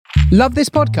Love this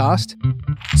podcast?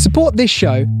 Support this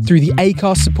show through the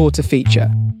Acast supporter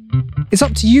feature. It's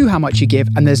up to you how much you give,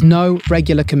 and there's no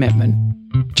regular commitment.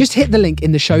 Just hit the link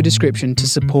in the show description to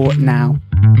support now.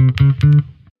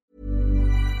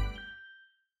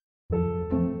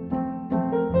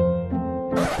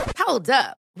 Hold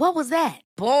up. What was that?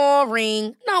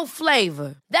 Boring. No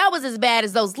flavor. That was as bad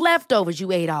as those leftovers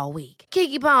you ate all week.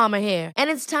 Keke Palmer here,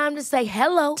 and it's time to say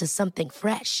hello to something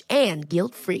fresh and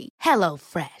guilt-free. Hello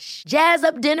Fresh. Jazz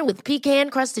up dinner with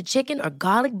pecan-crusted chicken or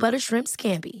garlic butter shrimp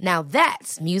scampi. Now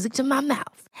that's music to my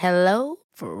mouth. Hello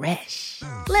Fresh.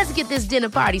 Let's get this dinner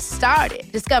party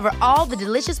started. Discover all the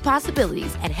delicious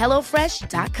possibilities at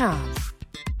hellofresh.com.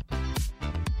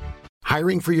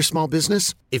 Hiring for your small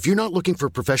business? If you're not looking for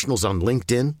professionals on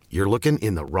LinkedIn, you're looking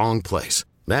in the wrong place.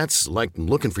 That's like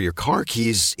looking for your car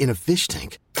keys in a fish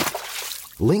tank.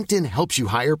 LinkedIn helps you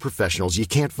hire professionals you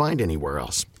can't find anywhere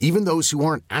else, even those who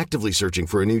aren't actively searching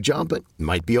for a new job but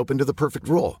might be open to the perfect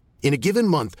role. In a given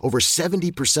month, over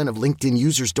 70% of LinkedIn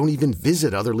users don't even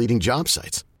visit other leading job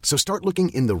sites. So start looking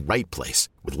in the right place.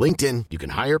 With LinkedIn, you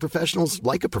can hire professionals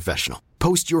like a professional.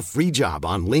 Post your free job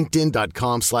on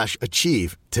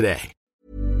linkedin.com/achieve today.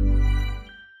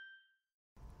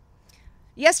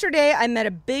 Yesterday, I met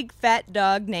a big fat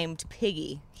dog named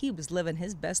Piggy. He was living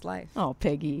his best life. Oh,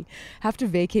 Peggy. Have to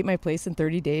vacate my place in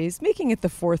 30 days, making it the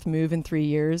fourth move in 3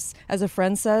 years. As a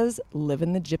friend says,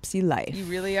 living the gypsy life. You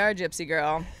really are, gypsy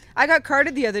girl. I got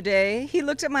carded the other day. He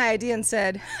looked at my ID and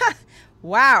said,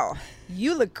 wow,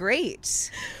 you look great.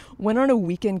 Went on a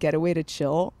weekend getaway to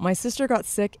chill. My sister got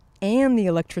sick and the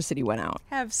electricity went out.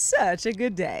 Have such a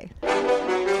good day.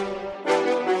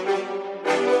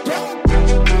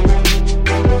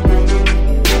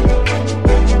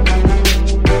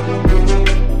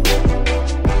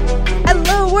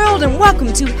 And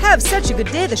welcome to Have Such a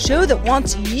Good Day, the show that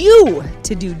wants you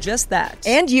to do just that.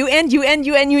 And you.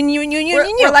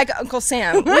 We're like Uncle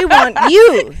Sam. We want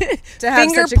you to have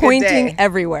finger such a good pointing day.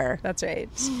 everywhere. That's right.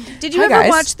 Did you ever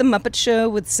watch The Muppet Show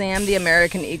with Sam the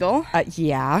American Eagle?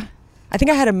 Yeah. I think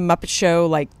I had a Muppet Show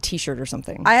like T-shirt or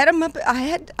something. I had a Muppet. I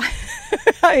had.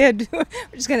 We're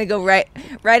just gonna go right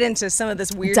into some of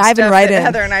this weird Diving stuff right that in.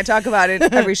 Heather and I talk about in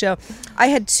every show. I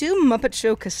had 2 Muppet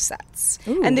Show cassettes,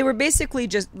 and they were basically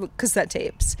just cassette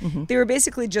tapes. Mm-hmm. They were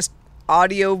basically just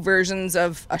audio versions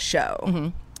of a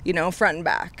show, you know, front and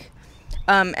back.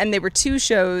 And they were 2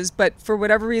 shows, but for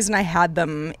whatever reason, I had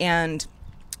them and.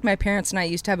 My parents and I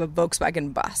used to have a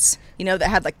Volkswagen bus, you know, that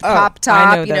had like the pop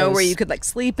top, you know, where you could like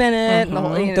sleep in it. And the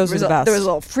whole, you know, those were the best. There was a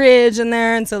little fridge in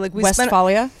there, and so like we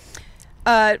Westphalia.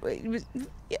 Not one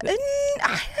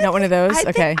of those.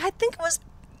 Okay. I think it was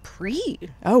pre.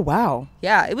 Oh wow.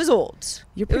 Yeah, it was old.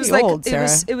 You're pretty it was old, Sarah.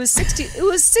 It was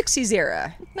 60s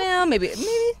era. Well, maybe.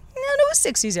 No, it was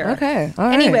 60s era. Okay. All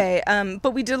right. Anyway,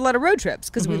 but we did a lot of road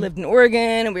trips because we lived in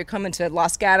Oregon and we were coming to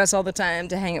Los Gatos all the time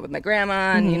to hang out with my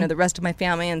grandma and, you know, the rest of my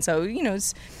family. And so, you know,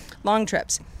 it's long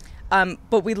trips.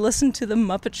 But we listened to The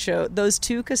Muppet Show, those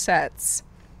 2 cassettes,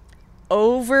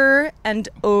 over and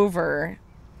over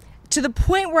to the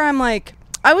point where I'm like,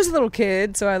 I was a little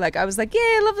kid, so I was like, yay,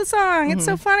 I love the song. It's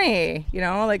so funny. You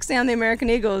know, like Sam the American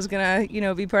Eagle is going to, you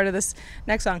know, be part of this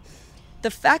next song.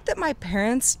 The fact that my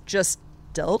parents just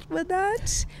dealt with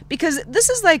that, because this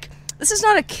is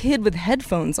not a kid with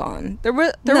headphones on. There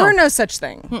were no such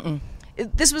thing.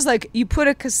 This was like you put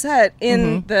a cassette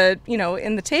in the, you know,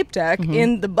 in the tape deck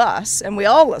in the bus, and we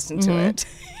all listened to it.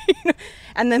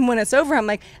 And then when it's over, I'm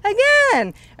like,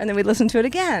 again, and then we listen to it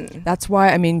again. That's why,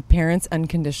 I mean, parents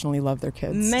unconditionally love their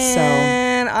kids.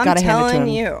 Man, so, I'm telling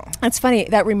you. That's funny.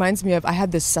 That reminds me of, I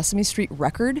had this Sesame Street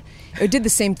record. It did the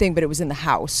same thing, but it was in the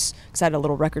house because I had a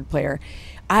little record player.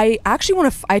 I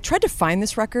actually I tried to find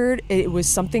this record. It was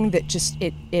something that just,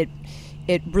 it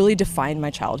really defined my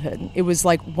childhood. It was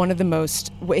like one of the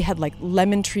most, it had like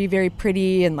Lemon Tree, very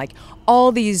pretty, and like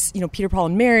all these, you know, Peter, Paul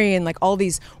and Mary, and like all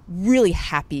these really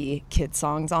happy kid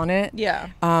songs on it. Yeah.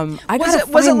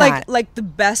 Was it like the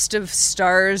best of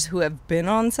stars who have been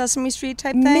on Sesame Street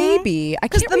type thing? Maybe. I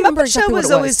can't remember exactly Show what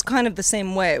was it always kind of the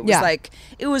same way. It was like,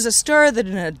 it was a star that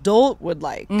an adult would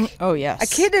like. Oh yes.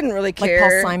 A kid didn't really care.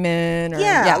 Like Paul Simon. Or,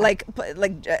 like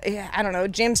I don't know.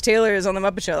 James Taylor is on the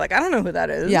Muppet Show. Like I don't know who that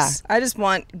is. Yeah. I just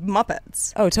want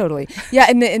Muppets. Oh totally. Yeah.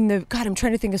 And the God, I'm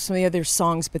trying to think of some of the other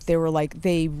songs, but they were like,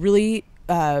 they really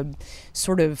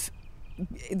sort of.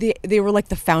 They were like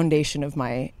the foundation of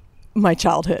my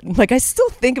childhood. Like I still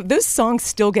think of those songs,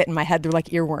 still get in my head. They're like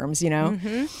earworms, you know.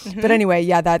 But anyway,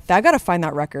 yeah, that I gotta find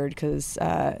that record because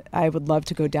I would love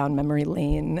to go down memory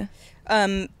lane.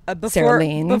 before Sarah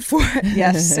Lane.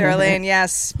 Yes, Sarah Lane,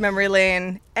 yes, memory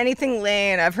lane, anything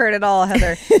lane, I've heard it all,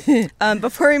 Heather.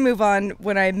 Before we move on,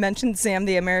 when I mentioned Sam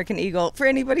the American Eagle, for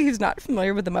anybody who's not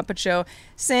familiar with the Muppet Show,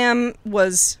 Sam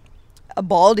was a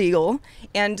bald eagle,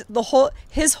 and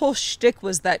his whole shtick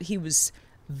was that he was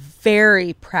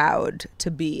very proud to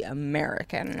be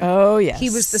American. Oh, yes. He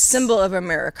was the symbol of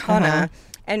Americana,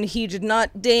 and he did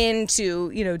not deign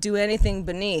to, do anything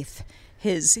beneath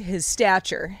his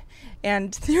stature.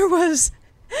 And there was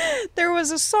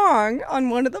a song on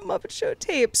one of the Muppet Show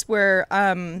tapes where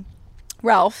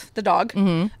Ralph, the dog,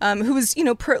 who was,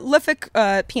 prolific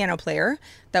piano player.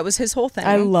 That was his whole thing.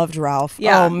 I loved Ralph.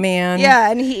 Yeah. Oh man.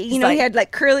 Yeah, and he, he had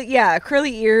like curly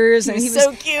ears, and he was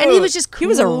so cute. and he was just cool. He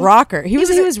was a rocker. He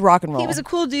was rock and roll. He was a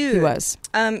cool dude. He was.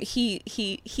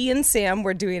 He and Sam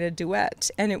were doing a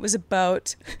duet, and it was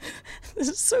about. This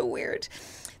is so weird.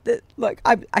 That look,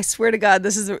 I swear to God,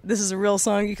 this is a real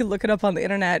song. You can look it up on the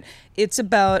internet. It's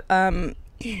about a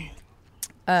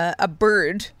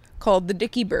bird called the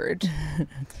Dicky Bird.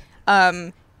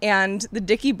 And the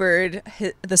Dicky Bird,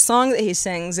 the song that he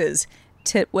sings is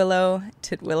Titwillow,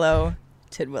 Titwillow,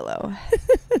 Titwillow.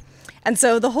 And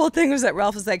so the whole thing was that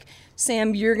Ralph was like,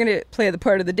 Sam, you're going to play the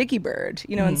part of the Dicky Bird.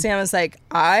 And Sam was like,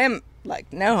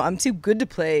 no, I'm too good to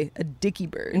play a Dicky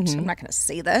Bird. I'm not going to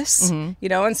say this,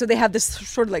 And so they have this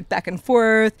sort of like back and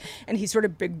forth, and he sort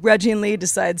of begrudgingly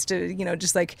decides to,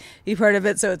 just like be part of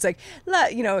it. So it's like,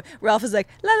 Ralph is like,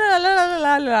 la, la, la, la,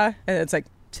 la, la, and it's like,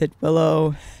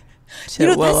 Titwillow.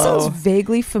 That sounds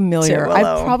vaguely familiar.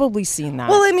 I've probably seen that.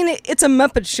 Well, I mean, it's a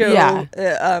Muppet Show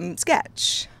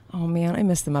sketch. Oh, man, I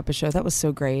missed the Muppet Show. That was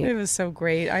so great. It was so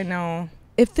great. I know.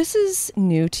 If this is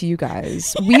new to you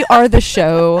guys, we are the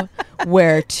show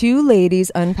where two ladies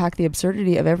unpack the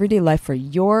absurdity of everyday life for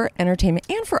your entertainment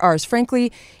and for ours.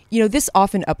 Frankly, this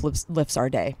often uplifts our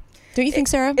day. Don't you think,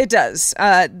 Sarah? It does.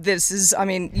 This is, I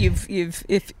mean, if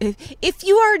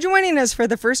you are joining us for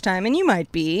the first time, and you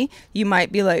might be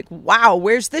like, wow,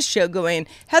 where's this show going?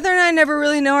 Heather and I never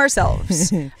really know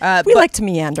ourselves. We like to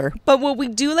meander. But what we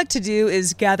do like to do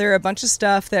is gather a bunch of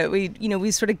stuff that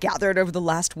we sort of gathered over the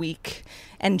last week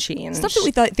and change. Stuff that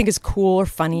we think is cool or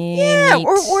funny. Yeah, neat.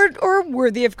 or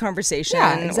worthy of conversation.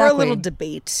 Yeah, exactly. Or a little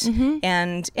debate.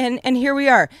 And here we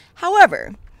are.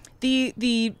 However,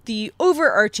 the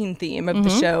overarching theme of the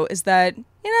show is that,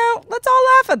 let's all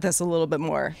laugh at this a little bit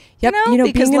more. Yep.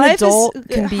 Because being an life adult is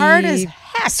can be hard as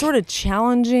heck. Sort of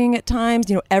challenging at times.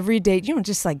 Every day,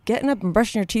 just like getting up and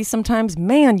brushing your teeth sometimes.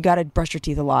 Man, you got to brush your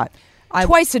teeth a lot.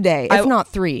 Twice a day, if not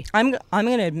 3. I'm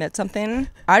going to admit something.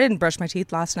 I didn't brush my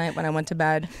teeth last night when I went to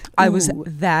bed. I was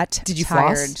that Did you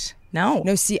tired. floss? No.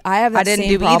 See, I have that I didn't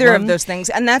same do either problem. of those things,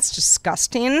 and that's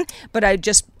disgusting. But I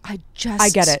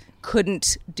get it.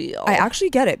 Couldn't deal. I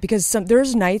actually get it because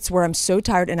there's nights where I'm so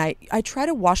tired and I try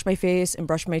to wash my face and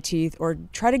brush my teeth or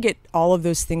try to get all of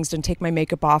those things done, take my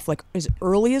makeup off like as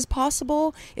early as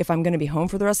possible if I'm going to be home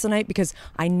for the rest of the night, because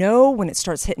I know when it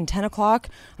starts hitting 10 o'clock,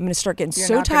 I'm going to start getting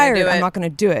so tired I'm not going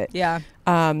to do it. Yeah.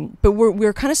 But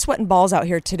we're kind of sweating balls out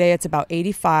here today. It's about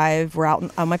 85. We're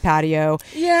out on my patio.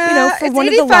 Yeah, for it's one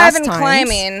 85 of the last and times.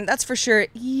 Climbing. That's for sure.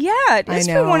 Yeah, it is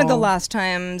for one of the last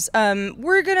times.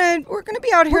 We're gonna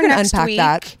be out here next unpack week.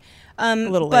 That a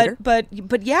little later. But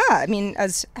yeah, I mean,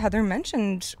 as Heather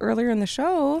mentioned earlier in the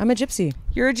show, I'm a gypsy.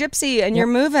 You're a gypsy, and you're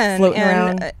moving, floating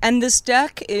around. And this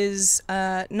deck is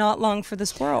not long for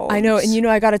this world. I know, and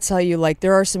I got to tell you, like,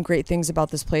 there are some great things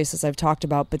about this place, as I've talked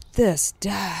about, but this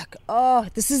deck,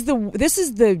 this is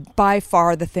the by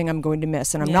far the thing I'm going to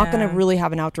miss, and I'm not going to really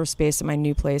have an outdoor space at my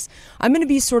new place. I'm going to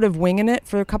be sort of winging it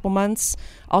for a couple months.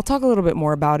 I'll talk a little bit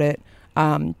more about it.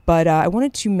 But I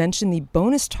wanted to mention the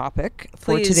bonus topic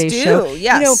for today's show.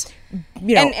 Yes.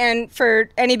 And for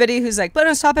anybody who's like,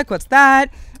 bonus topic, what's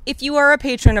that? If you are a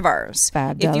patron of ours,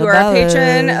 if you are a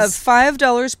patron of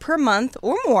 $5 per month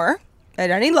or more at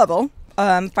any level,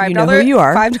 $5. You know who you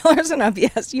are. $5 and up.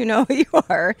 Yes, you know who you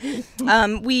are.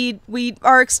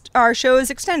 Our show is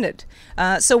extended.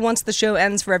 So once the show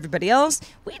ends for everybody else,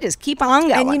 we just keep on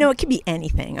going. And it could be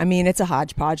anything. I mean, it's a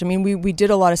hodgepodge. I mean, we did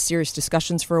a lot of serious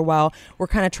discussions for a while. We're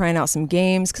kind of trying out some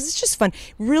games because it's just fun.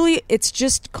 Really, it's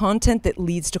just content that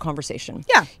leads to conversation.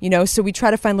 Yeah. So we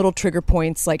try to find little trigger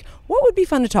points like what would be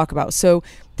fun to talk about. So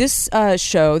this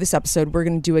episode, we're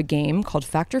going to do a game called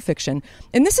Fact or Fiction.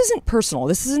 And this isn't personal.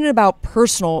 This isn't about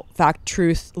personal fact,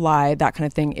 truth, lie, that kind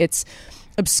of thing. It's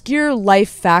obscure life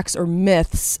facts or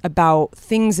myths about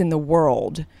things in the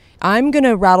world. I'm going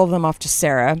to rattle them off to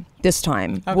Sarah this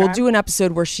time. Okay. We'll do an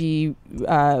episode where she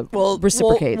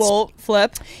reciprocates. We'll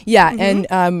flip. Yeah,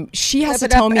 and she has to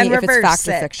tell me if it's fact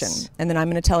or fiction. And then I'm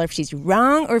going to tell her if she's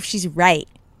wrong or if she's right.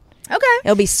 Okay.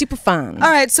 It'll be super fun. All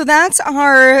right, so that's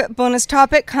our bonus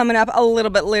topic coming up a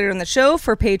little bit later in the show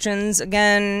for patrons.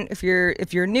 Again, if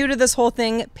you're new to this whole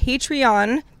thing,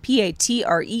 Patreon,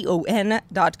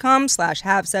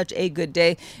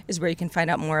 patreon.com/havesuchagoodday is where you can find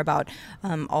out more about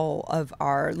all of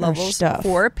our levels stuff.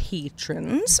 for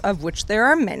patrons, of which there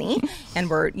are many, and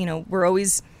we're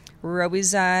always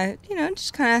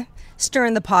just kind of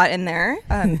stirring the pot in there,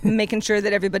 making sure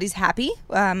that everybody's happy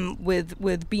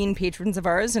with being patrons of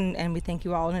ours, and we thank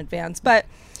you all in advance. But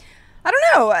I don't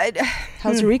know.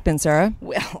 How's your week been, Sarah?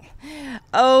 Well,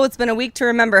 it's been a week to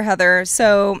remember, Heather.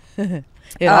 So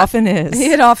It often is.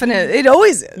 It often is. It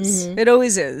always is. Mm-hmm. It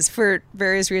always is for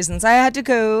various reasons. I had to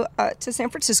go to San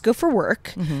Francisco for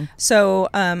work. Mm-hmm. So,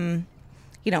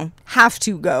 have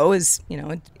to go is,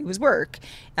 it was work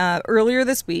earlier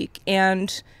this week.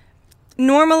 And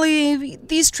normally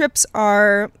these trips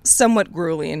are somewhat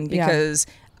grueling because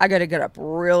I got to get up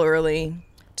real early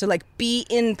to be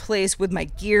in place with my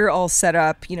gear all set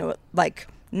up,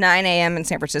 9 a.m. in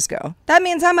San Francisco. That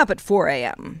means I'm up at 4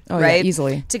 a.m. right? Yeah,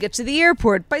 easily. To get to the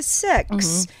airport by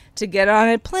 6, to get on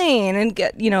a plane and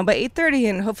get, by 8:30,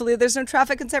 and hopefully there's no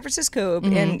traffic in San Francisco,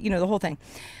 and, the whole thing.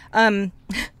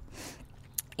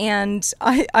 And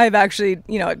I've actually,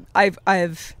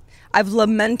 I've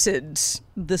lamented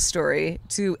this story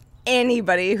to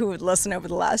anybody who would listen over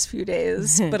the last few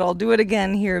days, but I'll do it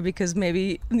again here because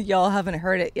maybe y'all haven't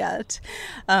heard it yet.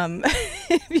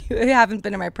 If you haven't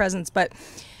been in my presence, but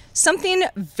something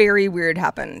very weird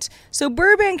happened. So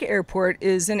Burbank Airport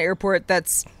is an airport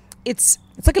it's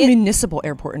like a municipal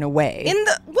airport in a way.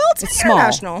 It's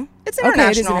international. Small. It's international.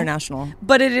 Okay, it is international.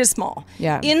 But it is small.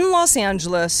 Yeah. In Los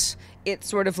Angeles, it's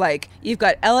sort of like you've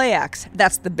got LAX.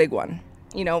 That's the big one.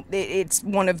 It's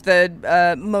one of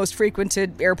the most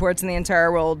frequented airports in the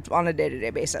entire world on a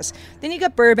day-to-day basis. Then you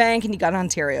got Burbank and you got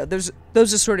Ontario. Those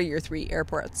are sort of your 3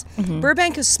 airports. Mm-hmm.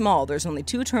 Burbank is small. There's only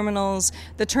 2 terminals.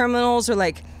 The terminals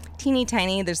are teeny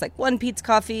tiny. There's 1 Pete's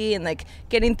Coffee, and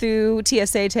getting through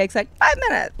TSA takes 5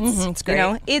 minutes. Mm-hmm, it's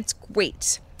great. It's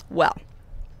great. Well,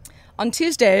 on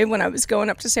Tuesday when I was going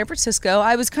up to San Francisco,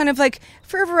 I was kind of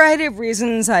for a variety of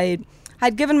reasons, I'd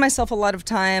given myself a lot of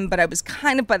time, but I was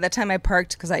kind of, by the time I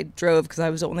parked, because I drove, because I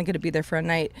was only going to be there for a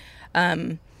night,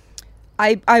 I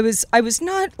was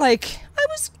not I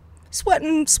was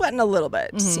sweating a little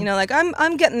bit. Mm-hmm.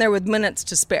 I'm getting there with minutes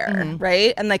to spare, mm-hmm.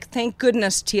 right? And thank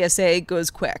goodness TSA goes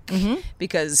quick, mm-hmm.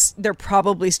 because they're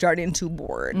probably starting to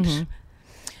board.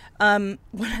 Mm-hmm.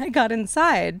 When I got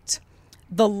inside,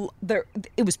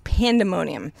 it was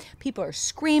pandemonium. People are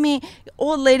screaming,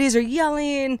 old ladies are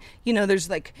yelling, there's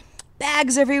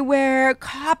bags everywhere,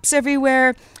 cops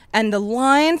everywhere, and the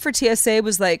line for TSA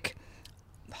was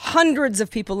hundreds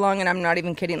of people long, and I'm not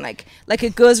even kidding. It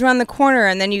goes around the corner,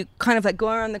 and then you kind of go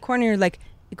around the corner, you're it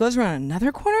goes around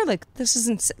another corner? This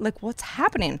isn't, what's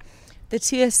happening? The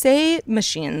TSA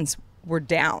machines were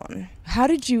down. How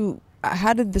did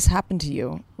this happen to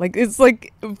you? It's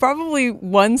probably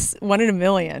one in a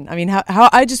million. I mean, how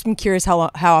I just am curious how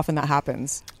often that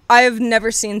happens. I have never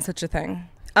seen such a thing.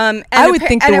 I would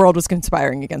think the world was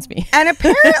conspiring against me. And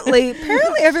apparently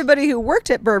everybody who worked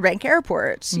at Burbank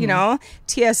Airport,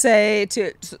 TSA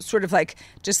to sort of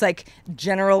just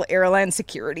general airline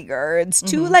security guards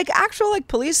to actual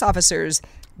police officers,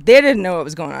 they didn't know what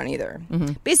was going on either.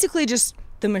 Mm-hmm. Basically just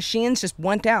the machines just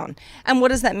went down. And what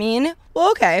does that mean?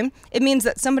 Well, okay. It means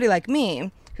that somebody like me,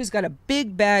 who's got a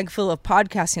big bag full of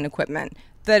podcasting equipment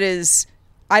that is,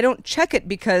 I don't check it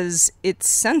because it's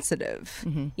sensitive.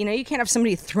 Mm-hmm. You can't have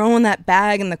somebody throwing that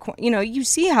bag in the corner. You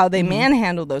see how they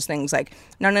manhandle those things.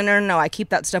 No, I keep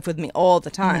that stuff with me all the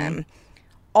time. Mm-hmm.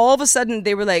 All of a sudden,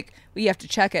 they were well, you have to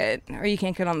check it or you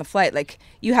can't get on the flight.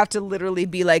 You have to literally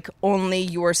be only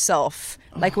yourself,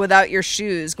 without your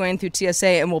shoes going through TSA,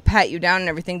 and we'll pat you down and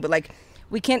everything. But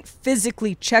we can't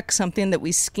physically check something that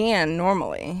we scan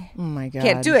normally. Oh my God.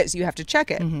 Can't do it, so you have to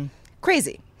check it. Mm-hmm.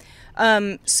 Crazy.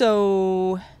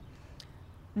 So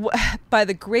by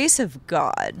the grace of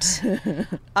God,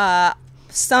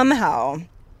 somehow,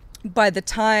 by the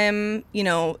time,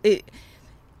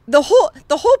 the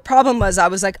whole problem was I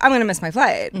was I'm going to miss my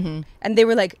flight. Mm-hmm. And they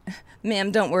were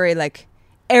ma'am, don't worry.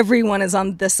 Everyone is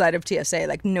on this side of TSA.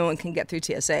 No one can get through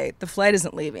TSA. The flight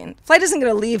isn't leaving. The flight isn't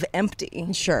going to leave empty.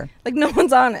 Sure. No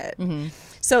one's on it. Mm-hmm.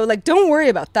 So don't worry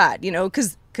about that,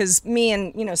 because me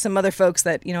and, some other folks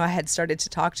that, I had started to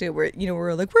talk to were, we're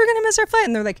we're going to miss our flight.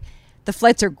 And they're the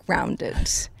flights are grounded.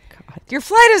 God. Your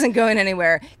flight isn't going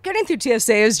anywhere. Getting through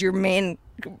TSA is your main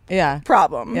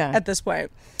problem at this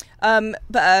point.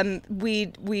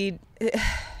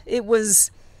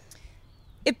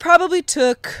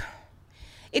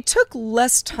 It took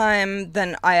less time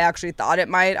than I actually thought it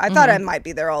might. I thought I might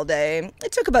be there all day.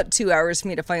 It took about 2 hours for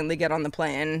me to finally get on the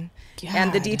plane.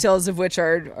 And the God. details of which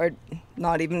are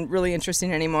not even really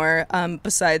interesting anymore,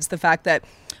 besides the fact that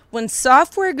when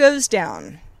software goes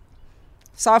down,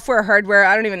 software, hardware,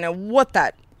 I don't even know what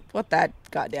that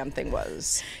goddamn thing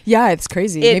was. Yeah, it's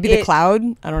crazy. Maybe the cloud.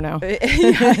 I don't know.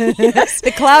 Yes.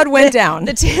 The cloud went down.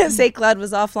 The TSA cloud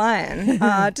was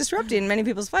offline, disrupting many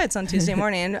people's flights on Tuesday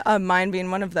morning, mine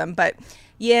being one of them. But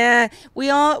yeah,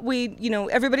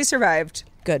 everybody survived.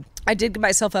 Good. I did get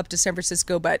myself up to San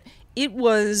Francisco, but it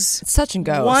was It's touch and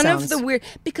go. one sounds. of the weird,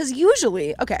 because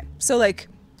usually, okay, so like,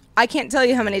 I can't tell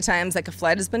you how many times like a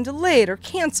flight has been delayed or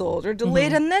canceled or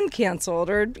delayed and then canceled,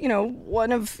 or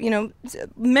one of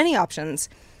many options.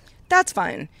 That's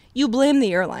fine. You blame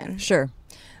the airline. Sure.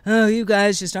 Oh, you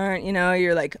guys just aren't,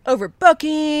 you're like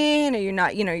overbooking, or you're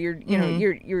not,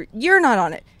 you're not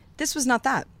on it. This was not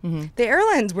that. The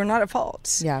airlines were not at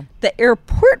fault. Yeah. The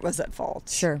airport was at fault.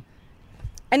 Sure.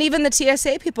 And even the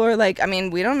TSA people are like, I mean,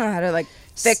 we don't know how to like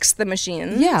fix the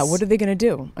machines. Yeah, what are they going to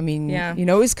do? I mean, Yeah. it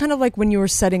was kind of like when you were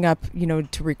setting up,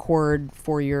 to record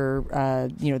for your,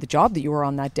 the job that you were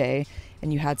on that day,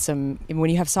 and you had when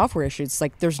you have software issues,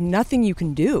 like there's nothing you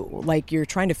can do. Like you're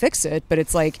trying to fix it, but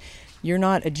it's like you're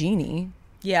not a genie,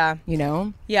 Yeah.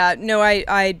 Yeah. No,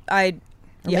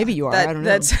 Or maybe you are. I don't know.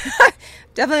 That's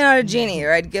definitely not a genie,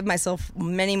 or I'd give myself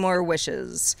many more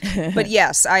wishes. But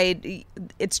yes,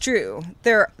 it's true.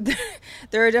 There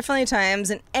are definitely times,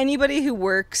 and anybody who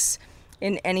works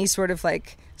in any sort of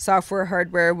like software,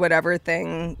 hardware, whatever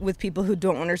thing with people who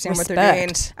don't understand what they're doing.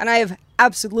 Respect. And I have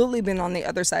absolutely been on the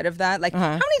other side of that. Like,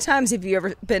 how many times have you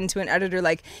ever been to an editor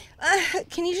like,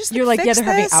 can you just You're like, fix they're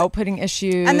having this? outputting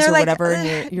issues And they're or like, whatever,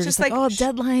 and you're just like, oh,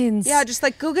 deadlines. Yeah, just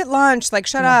like go get lunch, like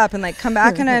shut up, and like come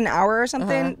back in an hour or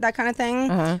something, that kind of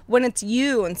thing. When it's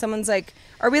you and someone's like,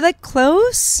 are we like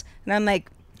close? And I'm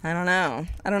like, I don't know.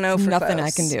 For nothing close. I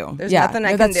can do. There's nothing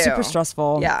I can do. That's super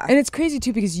stressful. Yeah. And it's crazy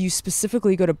too, because you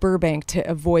specifically go to Burbank to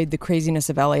avoid the craziness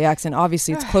of LAX, and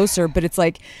obviously it's closer, but it's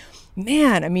like,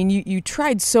 man, I mean, you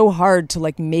tried so hard to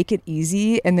like make it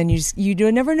easy, and then you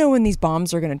do never know when these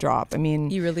bombs are going to drop. I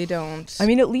mean, You really don't. I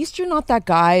mean, at least you're not that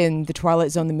guy in the Twilight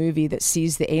Zone, the movie, that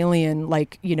sees the alien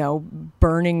like,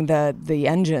 burning the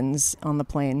engines on the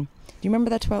plane. Do you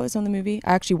remember that Twilight Zone, the movie?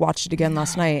 I actually watched it again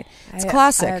last night. It's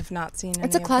classic. I have not seen it.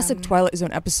 It's a classic Twilight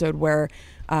Zone episode where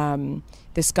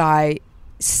this guy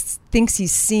thinks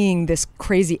he's seeing this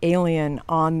crazy alien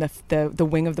on the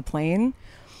wing of the plane.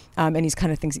 And he's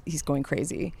kind of thinks he's going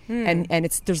crazy. And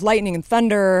there's lightning and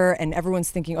thunder, and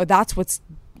everyone's thinking, oh, that's what's,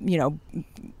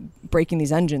 breaking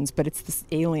these engines. But it's this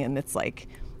alien that's like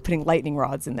putting lightning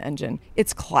rods in the engine.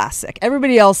 It's classic.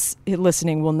 Everybody else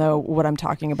listening will know what I'm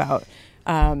talking about.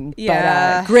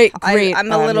 Yeah, but, great.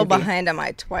 I'm a little movie. behind on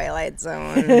my Twilight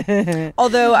Zone.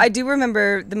 Although I do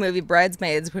remember the movie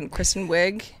Bridesmaids when Kristen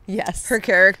Wiig, Yes. her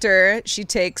character, she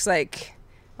takes like,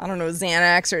 I don't know,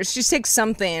 Xanax, or she takes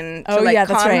something to like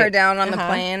that's calm her right. down on the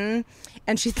plane.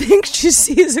 And she thinks she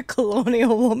sees a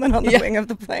colonial woman on the wing of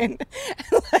the plane.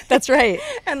 And like, That's right.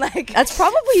 And like, That's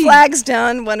probably flags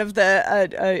down one of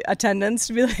the attendants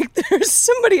to be like, "There's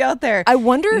somebody out there." I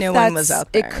wonder if no that's, one was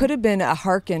out there. It could have been a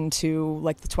hearken to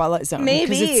like the Twilight Zone.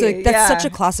 Maybe, because it's like that's yeah. such a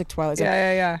classic Twilight Zone.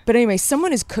 Yeah. But anyway,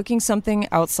 someone is cooking something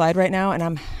outside right now, and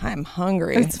I'm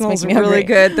hungry. It It's smells making me really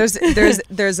hungry. good.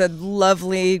 There's a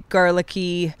lovely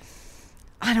garlicky.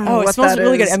 I don't know Oh, what it smells that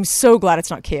really is. good. I'm so glad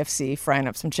it's not KFC frying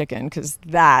up some chicken, because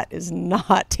that is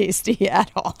not tasty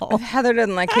at all. Heather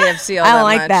doesn't like KFC all I that don't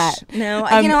like much. that. No,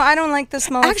 I don't like the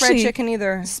smell of fried actually, chicken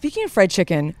either. Speaking of fried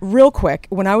chicken, real quick,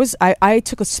 when I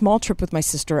took a small trip with my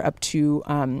sister up to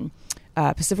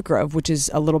Pacific Grove, which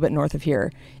is a little bit north of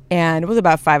here, and it was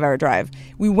about a 5-hour drive.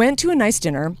 We went to a nice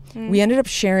dinner. We ended up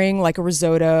sharing like a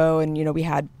risotto, and we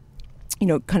had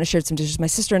kind of shared some dishes. My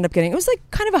sister ended up getting, it was like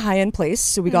kind of a high-end place.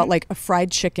 So we got like a fried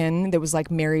chicken that was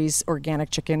like Mary's organic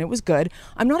chicken. It was good.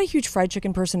 I'm not a huge fried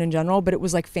chicken person in general, but it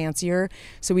was like fancier.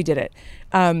 So we did it.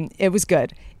 It was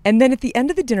good. And then at the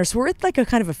end of the dinner, so we're at like a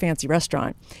kind of a fancy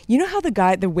restaurant. You know how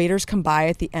the waiters come by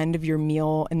at the end of your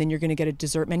meal, and then you're going to get a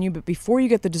dessert menu. But before you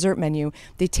get the dessert menu,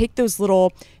 they take those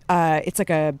little, it's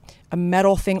like a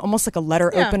metal thing, almost like a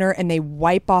letter opener, and they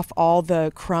wipe off all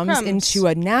the crumbs into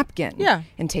a napkin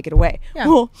and take it away. Yeah.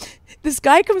 Well, this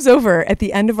guy comes over at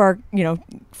the end of our,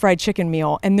 fried chicken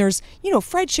meal, and there's,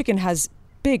 fried chicken has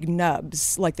big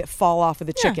nubs like that fall off of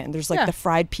the chicken. There's like the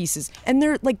fried pieces, and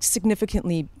they're like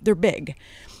they're big.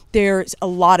 There's a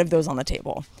lot of those on the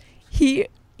table. He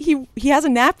has a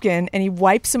napkin, and he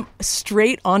wipes them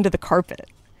straight onto the carpet.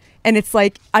 And it's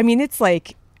like,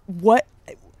 what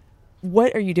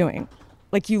are you doing?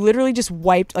 Like you literally just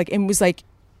wiped like, and was like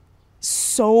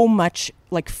so much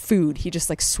like food. He just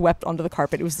like swept onto the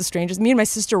carpet. It was the strangest. Me and my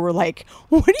sister were like,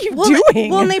 what are you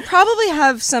doing? Well, and they probably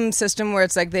have some system where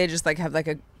it's like they just like have like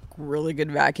a really good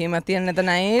vacuum at the end of the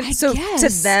night. So to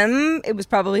them, it was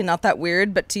probably not that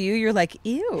weird, but to you, you're like,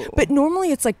 ew. But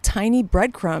normally it's like tiny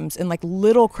breadcrumbs and like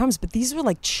little crumbs, but these were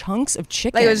like chunks of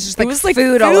chicken. Like it was just like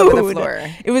food all over the floor.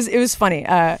 It was funny.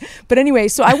 But anyway,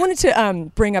 so I wanted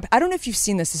to bring up, I don't know if you've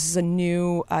seen this. This is a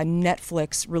new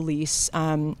Netflix release.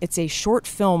 It's a short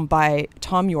film by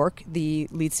Tom York, the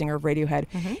lead singer of Radiohead,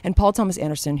 and Paul Thomas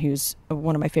Anderson, who's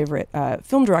one of my favorite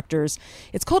film directors.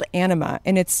 It's called Anima,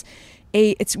 and it's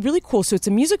really cool. So it's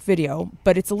a music video,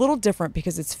 but it's a little different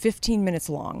because it's 15 minutes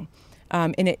long.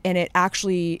 And it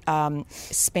actually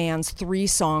spans 3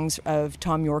 songs of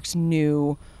Tom York's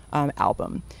new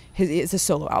album. It's a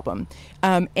solo album.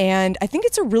 And I think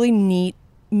it's a really neat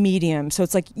medium. So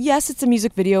it's like, yes, it's a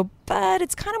music video, but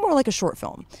it's kind of more like a short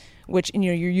film, which, you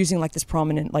know, you're using like this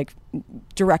prominent like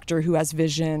director who has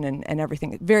vision and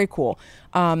everything. Very cool.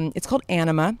 It's called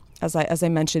Anima, as I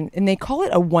mentioned, and they call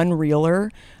it a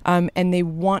one-reeler, and they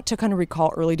want to kind of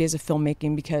recall early days of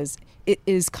filmmaking because it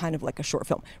is kind of like a short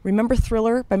film. Remember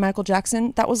Thriller by Michael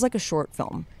Jackson? That was like a short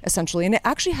film, essentially, and it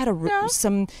actually had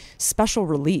some special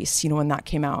release, you know, when that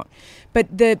came out. But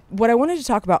what I wanted to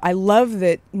talk about, I love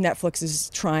that Netflix is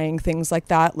trying things like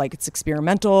that, like it's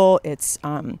experimental, it's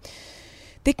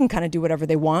they can kind of do whatever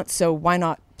they want, so why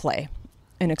not play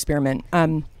and experiment?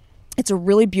 It's a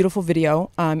really beautiful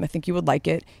video. I think you would like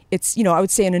it. It's, you know, I would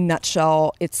say in a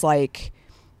nutshell, it's like,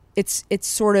 it's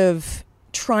sort of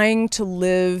trying to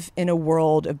live in a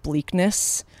world of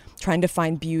bleakness, trying to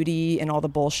find beauty in all the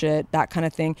bullshit, that kind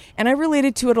of thing. And I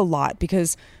related to it a lot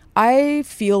because I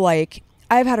feel like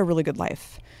I've had a really good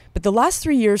life. But the last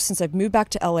 3 years since I've moved back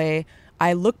to LA,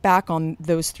 I look back on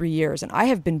those 3 years and I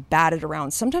have been batted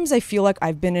around. Sometimes I feel like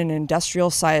I've been in an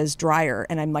industrial-sized dryer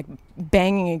and I'm like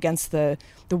banging against the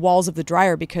walls of the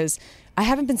dryer because I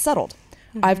haven't been settled.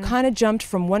 I've kind of jumped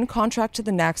from one contract to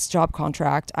the next job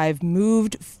contract. I've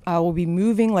moved, I will be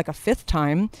moving like a 5th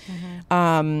time.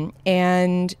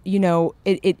 And, you know,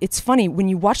 it's funny. When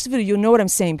you watch the video, you'll know what I'm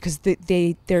saying because the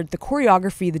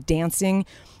choreography, the dancing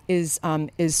is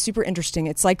super interesting.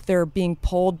 It's like they're being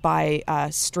pulled by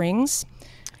strings.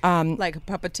 Like a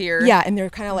puppeteer. Yeah, and they're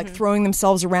kind of like throwing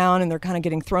themselves around and they're kind of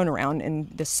getting thrown around. And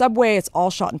the subway, it's all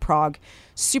shot in Prague.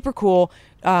 Super cool.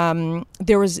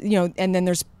 There was, you know, and then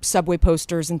there's subway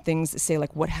posters and things that say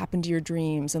like, what happened to your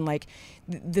dreams? And like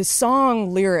the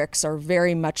song lyrics are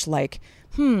very much like,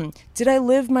 did I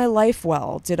live my life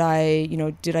well? Did I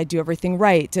do everything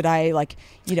right? Did I like,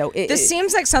 you know, this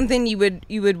seems like something you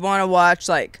would want to watch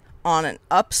like on an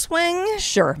upswing.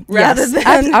 Sure. Rather yes.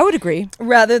 than I would agree.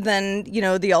 Rather than, you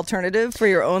know, the alternative for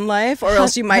your own life, or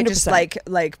else you might 100%. Just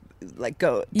like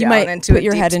go you down might into put a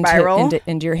your deep head spiral.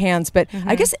 into your hands. But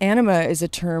I guess anima is a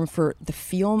term for the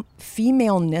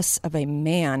femaleness of a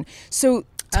man. So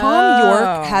Tom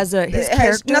York has his character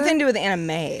has nothing to do with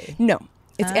anime. No.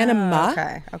 It's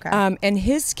anima. Okay. And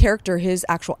his character, his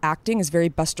actual acting is very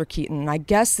Buster Keaton. And I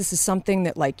guess this is something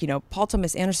that, like, you know, Paul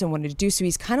Thomas Anderson wanted to do. So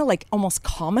he's kind of like almost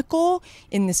comical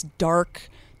in this dark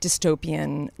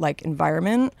dystopian like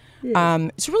environment.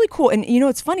 It's really cool. And, you know,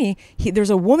 it's funny.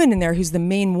 There's a woman in there who's the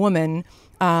main woman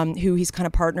who he's kind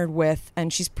of partnered with,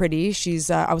 and she's pretty.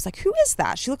 I was like, who is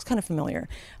that? She looks kind of familiar.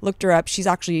 Looked her up. She's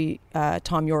actually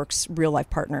Tom York's real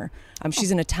life partner. She's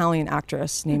an Italian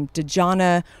actress named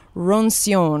Dejana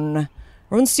Roncione.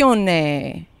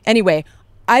 Anyway,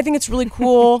 I think it's really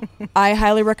cool. I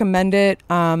highly recommend it.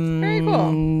 Very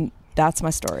cool. That's my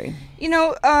story. You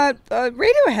know,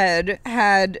 Radiohead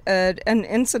had an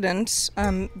incident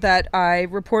that I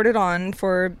reported on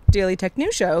for Daily Tech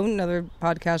News Show, another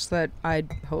podcast that I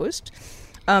host,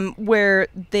 where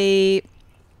they...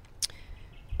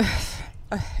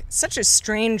 such a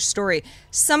strange story.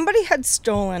 Somebody had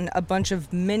stolen a bunch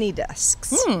of mini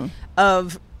discs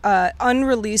of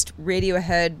unreleased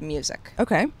Radiohead music.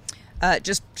 Okay.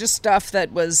 Just stuff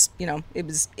that was, you know, it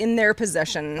was in their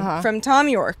possession from Tom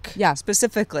York,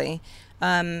 specifically,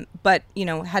 but, you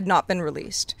know, had not been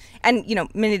released. And, you know,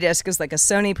 mini disc is like a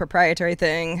Sony proprietary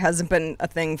thing, hasn't been a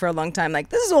thing for a long time. Like,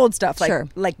 this is old stuff, like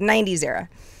 90s era.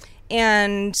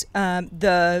 And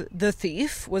the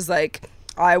thief was like,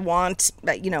 I want,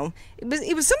 you know, it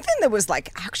was something that was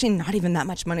like actually not even that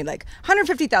much money, like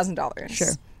 $150,000. Sure.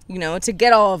 You know, to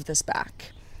get all of this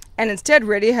back. And instead,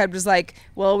 Radiohead was like,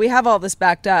 well, we have all this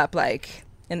backed up, like,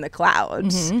 in the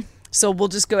clouds. So we'll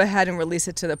just go ahead and release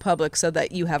it to the public so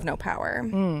that you have no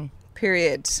power.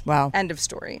 Period. Wow. End of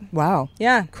story. Wow.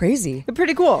 Yeah. Crazy. But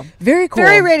pretty cool. Very cool.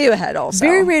 Very Radiohead also.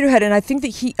 Very Radiohead, and I think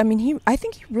that I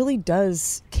think he really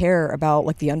does care about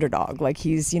like the underdog. Like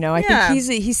he's, I think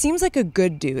he seems like a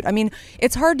good dude. I mean,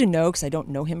 it's hard to know because I don't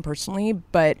know him personally,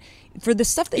 but for the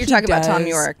stuff that You're talking about Tom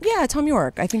York. Yeah, Tom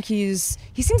York. I think he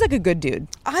seems like a good dude.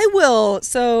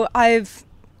 So I've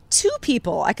two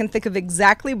people I can think of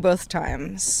exactly both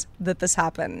times that this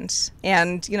happened.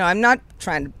 And, I'm not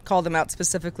trying to call them out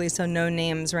specifically, so no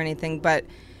names or anything, but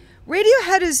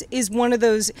Radiohead is one of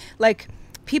those, like,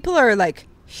 people are like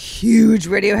huge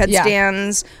Radiohead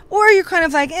stans, or you're kind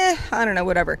of like, I don't know,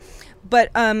 whatever.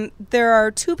 But there are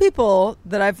two people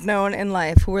that I've known in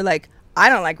life who were like, I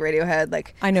don't like Radiohead.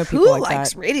 Like, I know people who like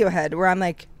likes that. Radiohead? Where I'm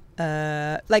like,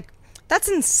 that's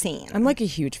insane. I'm like a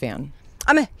huge fan.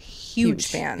 I'm a huge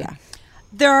fan. Yeah.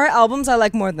 There are albums I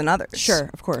like more than others. Sure,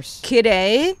 of course. Kid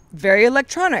A, very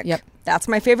electronic. Yep. That's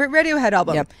my favorite Radiohead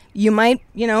album. Yep. You might,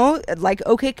 like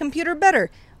OK Computer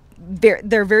better.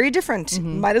 They're very different.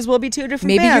 Might as well be two different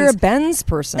Maybe bands. you're a Benz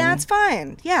person. That's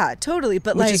fine. Yeah, totally.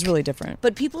 But which is really different.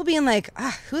 But people being like,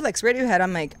 who likes Radiohead?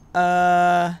 I'm like,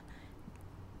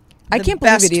 I can't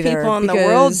believe it either. The best people in the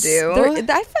world do.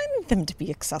 I find them to be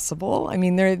accessible. I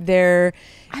mean, they're.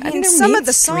 I mean, they're some of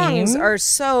the mainstream. songs are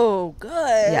so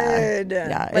good.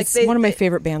 Yeah. Like it's one of my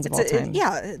favorite bands of all time.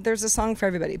 There's a song for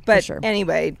everybody. But sure.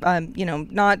 anyway,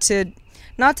 not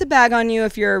to bag on you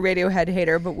if you're a Radiohead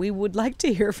hater, but we would like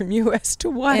to hear from you as to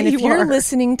why And if you you're are.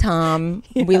 listening, Tom,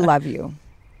 we love you.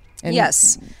 And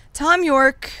yes, Tom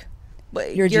York.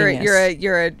 You're a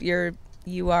genius.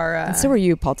 You are. And so are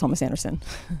you, Paul Thomas Anderson.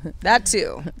 That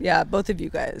too. Yeah, both of you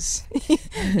guys.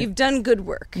 You've done good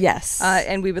work. Yes.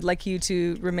 And we would like you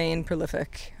to remain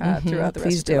prolific throughout the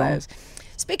rest of your lives.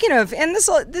 Speaking of, and this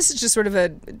is just sort of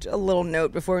a little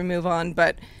note before we move on,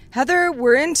 but Heather,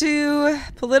 we're into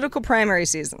political primary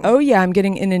season. Oh yeah, I'm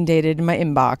getting inundated in my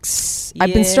inbox.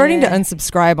 I've been starting to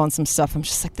unsubscribe on some stuff. I'm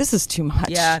just like, this is too much.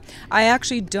 Yeah, I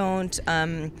actually don't.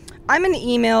 I'm an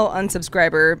email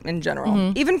unsubscriber in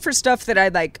general, even for stuff that I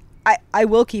like. I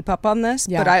will keep up on this,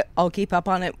 but I'll keep up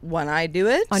on it when I do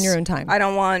it on your own time. I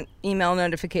don't want email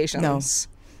notifications. No.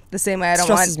 The same way I don't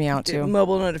Stresses want me out too.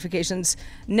 Mobile notifications.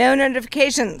 No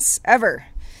notifications ever.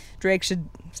 Drake should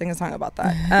sing a song about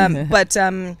that. But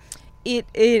it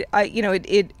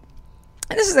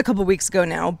this is a couple weeks ago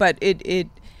now, but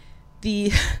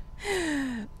the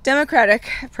Democratic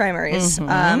primaries. There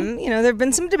have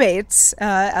been some debates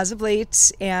as of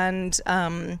late, and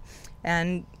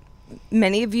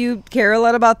many of you care a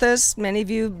lot about this. Many of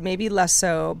you maybe less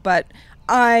so, but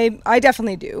I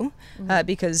definitely do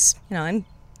because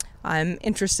I'm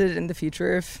interested in the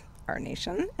future of our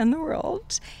nation and the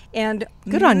world. And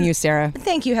good on you, Sarah.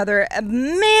 Thank you, Heather.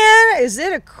 Man, is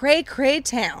it a cray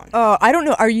town? Oh, I don't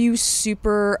know. Are you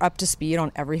super up to speed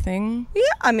on everything? Yeah,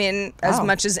 I mean, as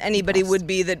much as anybody would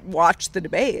be that watched the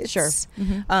debates. Sure.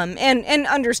 And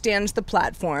understands the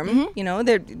platform.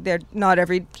 They're not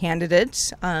every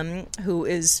candidate who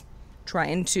is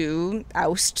trying to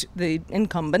oust the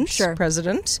incumbent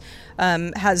president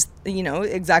has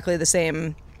exactly the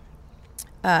same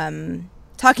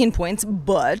talking points,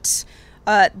 but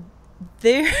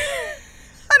there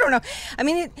I don't know. I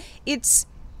mean, it's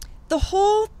the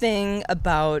whole thing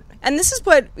about, and this is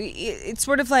what it's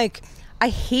sort of like, I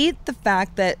hate the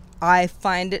fact that I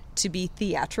find it to be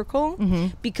theatrical,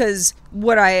 because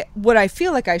what I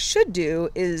feel like I should do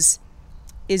is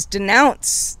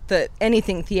denounce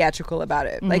anything theatrical about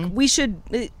it. Like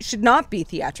it should not be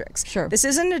theatrics. Sure. This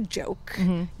isn't a joke.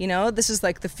 This is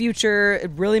like the future.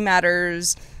 It really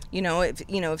matters.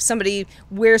 If somebody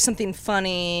wears something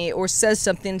funny or says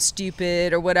something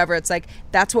stupid or whatever, it's like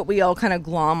that's what we all kind of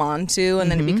glom onto,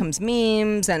 and then it becomes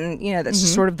memes, and that's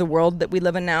just sort of the world that we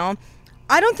live in now.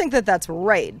 I don't think that that's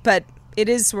right, but it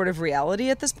is sort of reality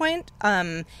at this point.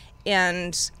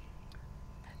 And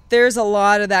there's a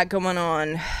lot of that going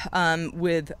on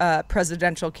with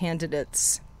presidential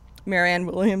candidates. Marianne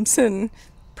Williamson,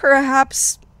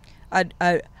 perhaps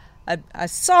a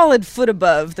solid foot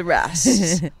above the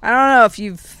rest. I don't know if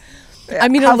you've... I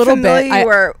mean, a little bit. I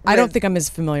don't with, think I'm as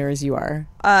familiar as you are.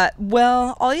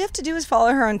 Well, all you have to do is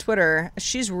follow her on Twitter.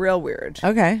 She's real weird.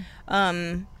 Okay.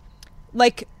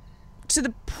 Like, to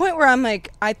the point where I'm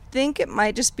like, I think it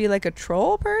might just be like a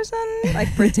troll person,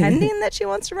 like pretending that she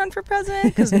wants to run for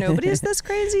president because nobody's this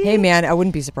crazy. Hey, man, I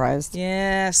wouldn't be surprised.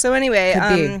 Yeah. So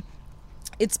anyway,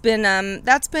 it's been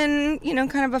that's been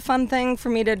kind of a fun thing for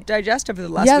me to digest over the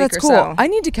last week that's or cool. so. I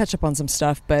need to catch up on some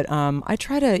stuff, but I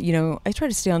try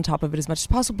to stay on top of it as much as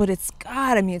possible. But it's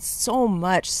so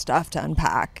much stuff to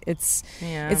unpack. It's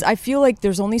I feel like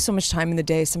there's only so much time in the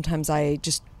day. Sometimes I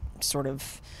just sort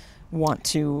of want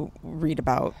to read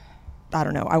about, I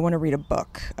don't know, I want to read a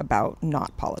book about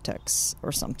not politics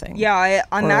or something. Yeah,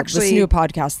 I'm or actually listen to a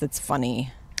podcast that's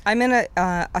funny. I'm in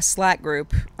a Slack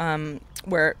group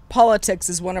where politics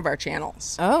is one of our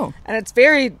channels. Oh. And it's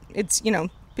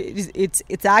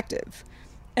active.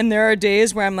 And there are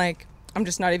days where I'm like, I'm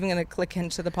just not even going to click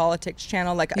into the politics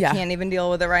channel. Like, I can't even deal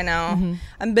with it right now. Mm-hmm.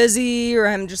 I'm busy, or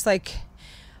I'm just like,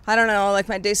 I don't know, like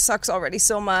my day sucks already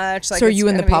so much. Like, so are you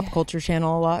in the pop culture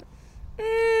channel a lot?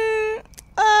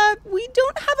 We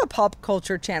don't have a pop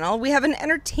culture channel. We have an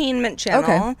entertainment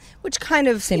channel, which kind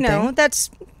of, same thing. That's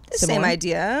the same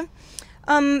idea.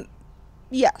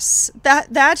 Yes,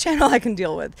 that channel I can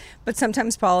deal with. But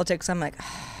sometimes politics, I'm like,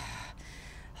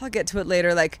 I'll get to it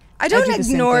later. Like, I don't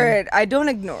ignore it. I don't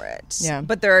ignore it. Yeah.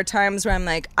 But there are times where I'm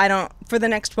like, for the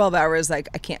next 12 hours, like,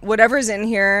 I can't, whatever's in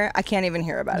here, I can't even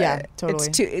hear about it. Yeah, totally.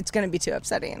 It's going to be too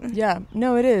upsetting. Yeah,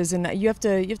 no, it is. And you have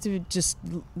to just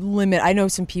limit. I know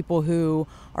some people who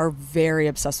are very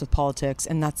obsessed with politics,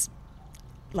 and that's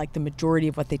like the majority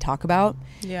of what they talk about.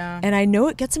 Yeah. And I know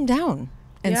it gets them down.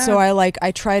 And so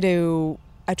I try to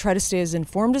stay as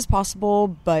informed as possible,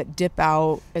 but dip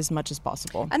out as much as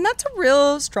possible. And that's a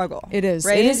real struggle. It is.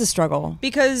 Right? It is a struggle.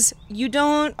 Because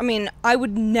I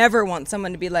would never want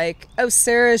someone to be like, oh,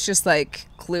 Sarah's just like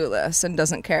clueless and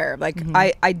doesn't care. Like,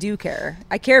 I do care.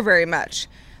 I care very much.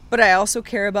 But I also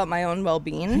care about my own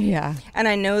well-being. Yeah. And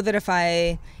I know that if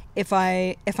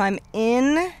I'm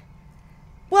in,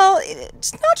 well,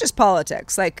 it's not just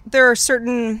politics. Like, there are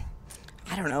certain,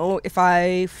 I don't know, if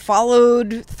I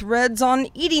followed threads on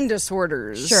eating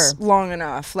disorders long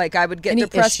enough, like, I would get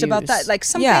depressed about that. Like,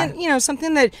 something,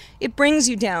 something that it brings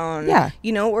you down,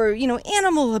 or,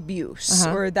 animal abuse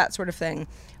or that sort of thing.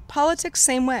 Politics,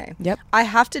 same way. Yep. I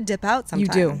have to dip out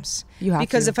sometimes. You have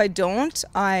because to. if I don't,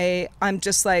 I'm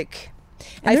just like,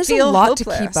 and there's I feel a lot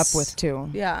hopeless. to keep up with too.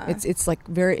 Yeah. It's like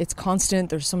it's constant.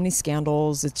 There's so many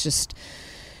scandals. It's just,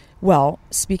 well,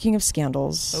 speaking of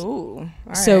scandals. Oh,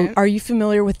 all so right. Are you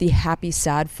familiar with the Happy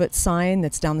Sad Foot sign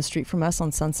that's down the street from us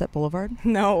on Sunset Boulevard?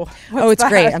 No. It's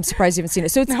great. I'm surprised you haven't seen it.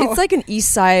 So it's like an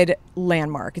East Side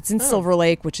landmark. It's in Silver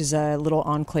Lake, which is a little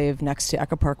enclave next to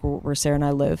Echo Park where Sarah and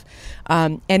I live.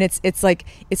 And it's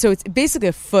basically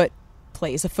a foot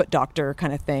place, a foot doctor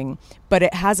kind of thing, but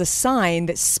it has a sign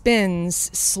that spins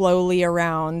slowly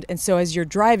around. And so as you're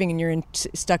driving and you're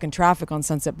stuck in traffic on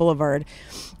Sunset Boulevard,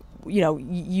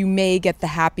 you may get the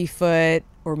happy foot,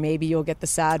 or maybe you'll get the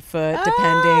sad foot,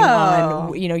 depending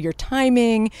on, your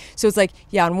timing. So it's like,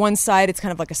 on one side, it's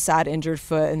kind of like a sad, injured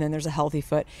foot, and then there's a healthy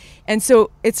foot. And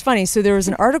so it's funny. So there was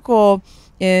an article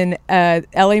in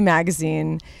LA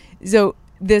Magazine. So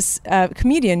this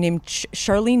comedian named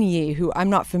Charlene Yee, who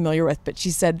I'm not familiar with, but she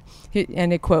said,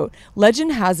 and I quote,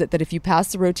 "Legend has it that if you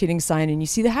pass the rotating sign and you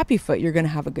see the happy foot, you're going to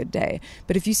have a good day.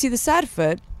 But if you see the sad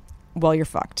foot, well, you're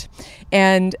fucked."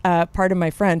 And pardon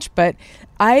my French, but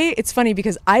it's funny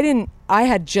because I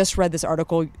had just read this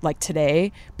article like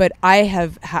today, but I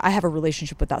have a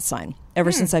relationship with that sign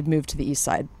ever since I've moved to the East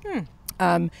Side.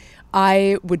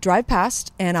 I would drive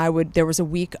past, and there was a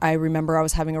week, I remember I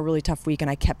was having a really tough week,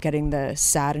 and I kept getting the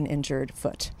sad and injured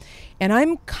foot. And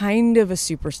I'm kind of a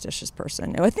superstitious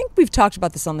person. I think we've talked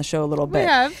about this on the show a little bit. We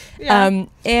have, yeah.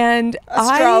 And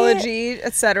astrology,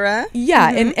 etc. Yeah,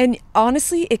 and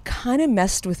honestly, it kind of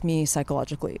messed with me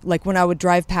psychologically. Like, when I would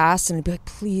drive past, and I'd be like,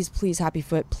 please, please, happy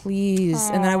foot, please.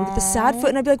 Aww. And then I would get the sad foot,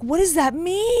 and I'd be like, what does that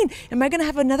mean? Am I going to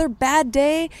have another bad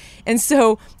day? And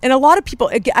a lot of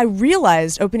people, I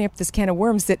realized, opening up this can of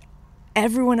worms, that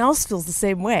everyone else feels the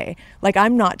same way. Like,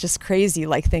 I'm not just crazy,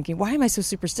 like thinking, why am I so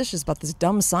superstitious about this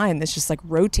dumb sign that's just like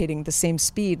rotating the same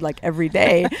speed like every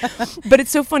day? But it's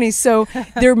so funny. So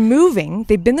they're moving.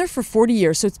 They've been there for 40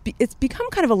 years. So it's become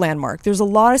kind of a landmark. There's a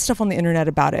lot of stuff on the internet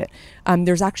about it.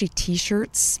 There's actually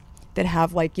T-shirts that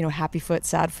have, like, happy foot,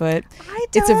 sad foot.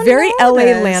 It's a very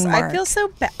LA landmark. I feel so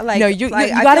bad. Like, no, you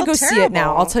got to go see it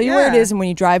now. I'll tell you where it is, and when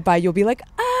you drive by, you'll be like,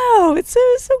 oh, it's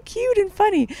so cute and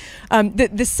funny.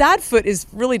 The sad foot is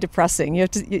really depressing.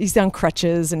 He's on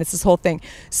crutches, and it's this whole thing.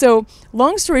 So,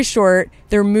 long story short,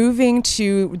 they're moving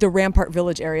to the Rampart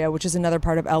Village area, which is another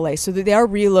part of LA. So they are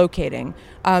relocating.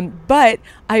 But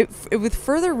with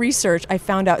further research, I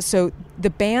found out. So the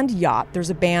band Yacht. There's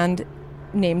a band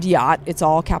named Yacht. It's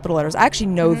all capital letters. I actually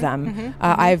know them.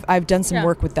 I've done some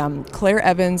work with them. Claire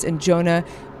Evans and Jonah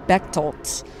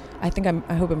Bechtold. I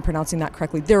hope I'm pronouncing that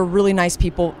correctly. They're really nice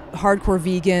people, hardcore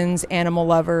vegans, animal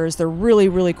lovers. They're really,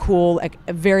 really cool, like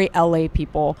very LA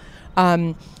people.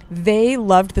 They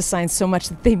loved the sign so much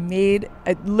that they made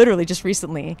literally just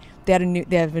recently. They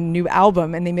have a new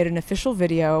album, and they made an official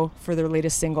video for their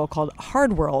latest single called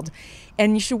Hard World.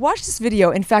 And you should watch this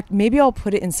video. In fact, maybe I'll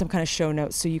put it in some kind of show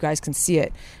notes so you guys can see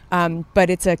it. But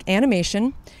it's an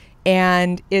animation,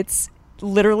 and it's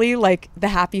literally like the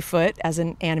happy foot as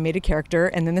an animated character,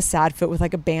 and then the sad foot with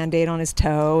like a Band-Aid on his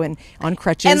toe and on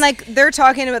crutches. And like they're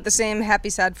talking about the same happy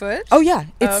sad foot? Oh yeah,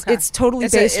 it's totally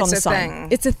based on the sign. Thing.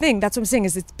 It's a thing. That's what I'm saying.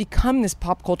 Is it's become this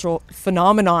pop cultural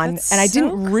phenomenon, That's and I so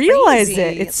didn't realize crazy.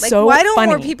 it. It's like, so why don't funny.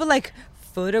 more people like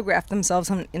photograph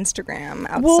themselves on Instagram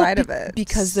outside of it?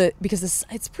 Because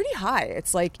it's pretty high.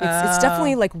 It's like it's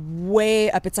definitely like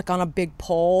way up. It's like on a big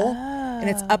pole, and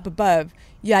it's up above.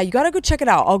 Yeah, you got to go check it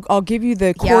out. I'll give you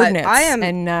the coordinates. I am.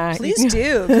 And please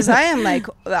do, because I am like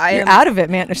you're am out of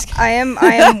it, man. I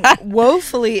am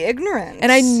woefully ignorant.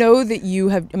 And I know that you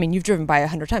have. I mean, you've driven by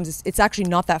 100 times. It's actually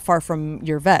not that far from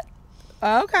your vet.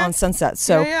 Okay. On Sunset.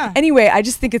 So Yeah. Anyway, I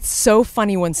just think it's so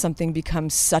funny when something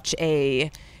becomes such a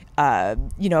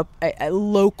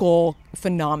local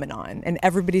phenomenon, and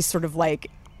everybody's sort of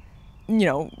like,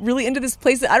 really into this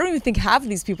place that I don't even think half of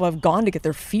these people have gone to get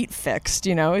their feet fixed.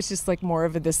 It's just like more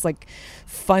of this like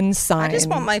fun sign. I just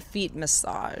want my feet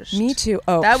massaged. Me too.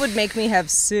 Oh, that would make me have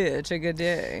such a good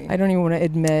day. I don't even want to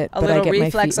admit, but I get my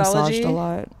feet massaged a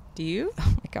lot. Do you?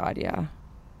 Oh my God, yeah.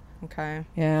 Okay.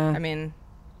 Yeah. I mean,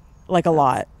 like a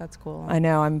lot. That's cool. I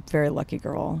know. I'm a very lucky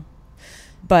girl.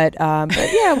 But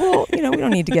yeah, well, we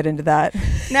don't need to get into that.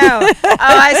 No. Oh,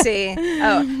 I see.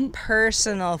 Oh,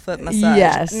 personal foot massage.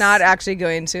 Yes. Not actually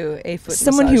going to a foot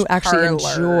Someone massage who actually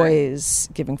parlor. enjoys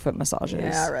giving foot massages.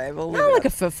 Yeah, right. We'll leave Not it. like a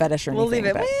foot fetish or anything. We'll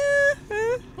leave but-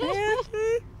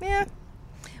 it. Yeah.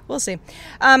 We'll see.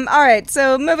 All right.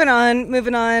 So moving on.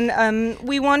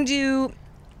 We want to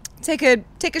take a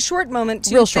short moment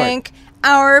to thank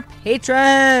our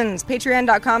patrons.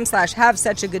 Patreon.com/have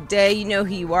such a good day. You know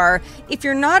who you are. If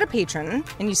you're not a patron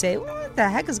and you say, what the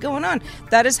heck is going on?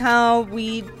 That is how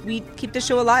we keep the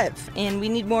show alive, and we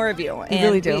need more of you. We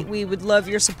really do. We would love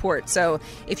your support. So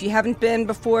if you haven't been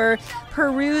before,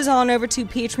 peruse on over to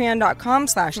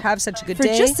patreon.com/have such a good day.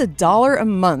 For just $1 a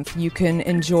month, you can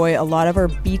enjoy a lot of our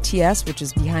BTS, which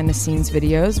is behind the scenes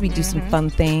videos. We do some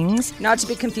fun things. Not to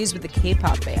be confused with the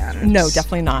K-pop band. No,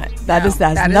 definitely not. That has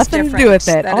that is nothing to different. do with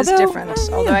it. That is different.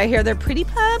 Although I hear they're pretty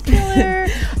popular.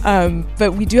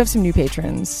 But we do have some new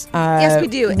patrons. Yes, we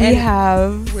do.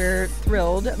 We're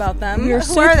thrilled about them. We're Who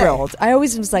so are they? thrilled. I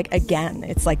always was like, again,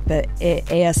 it's like the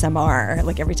ASMR.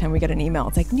 Like every time we get an email,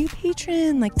 it's like new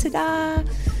patron, like ta-da.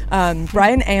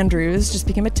 Brian Andrews just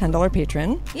became a $10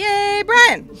 patron. Yay,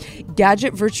 Brian!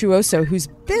 Gadget Virtuoso, who's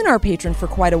been our patron for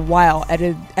quite a while,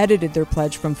 edited their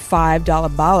pledge from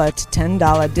 $5 Bala to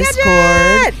 $10 Discord.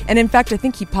 Gadget! And in fact, I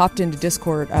think he popped into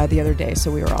Discord the other day,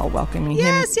 so we were all welcoming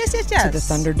him to the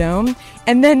Thunderdome.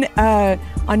 And then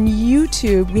on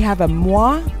YouTube, we have a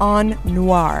Moi en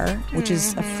Noir, which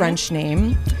is a French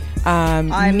name.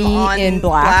 Me in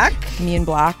Black,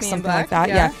 something like that.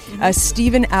 Yeah.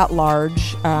 Stephen at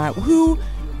Large, who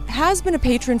has been a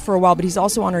patron for a while, but he's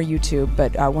also on our YouTube.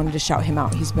 But I wanted to shout him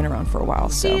out. He's been around for a while.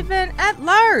 Stephen at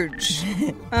Large.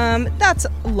 That's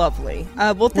lovely.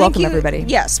 Well, thank welcome you, everybody.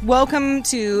 Yes, welcome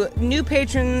to new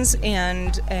patrons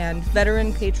and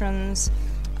veteran patrons.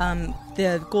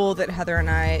 The goal that Heather and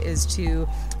I is to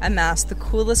amass the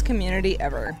coolest community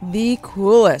ever. The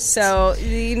coolest. So,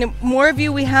 more of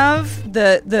you we have,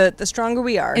 the stronger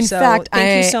we are. In fact,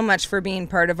 thank you so much for being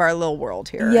part of our little world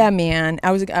here. Yeah, man.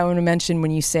 I want to mention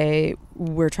when you say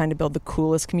we're trying to build the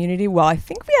coolest community. Well, I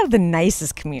think we have the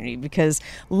nicest community because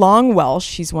Long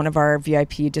Welsh, he's one of our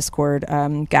VIP Discord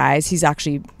guys. He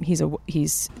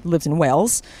lives in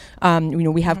Wales.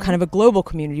 We have kind of a global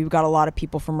community. We've got a lot of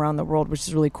people from around the world, which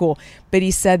is really cool. But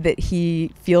he said that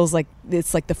he feels like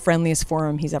it's like the friendliest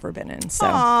forum he's ever been in. So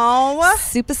Aww.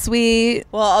 super sweet.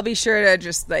 Well, I'll be sure to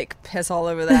just like piss all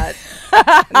over that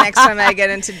next time I get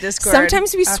into Discord.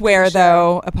 Sometimes we swear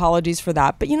though. Apologies for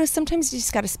that. But sometimes you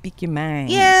just got to speak your mind.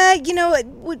 Yeah,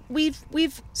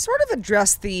 we've sort of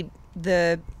addressed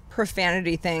the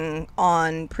profanity thing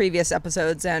on previous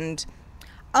episodes, and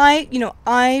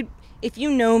if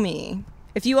you know me,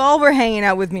 if you all were hanging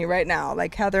out with me right now,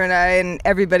 like Heather and I and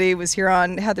everybody was here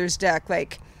on Heather's deck,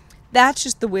 like that's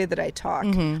just the way that I talk.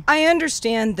 Mm-hmm. I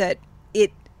understand that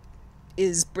it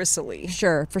is bristly.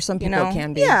 Sure, for some people it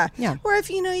can be. Yeah. Or if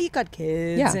you got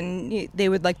kids and they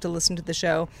would like to listen to the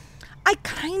show, I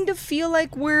kind of feel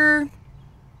like we're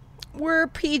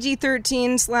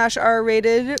PG-13 /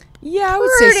 R-rated. Yeah, I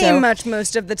would say so. Pretty much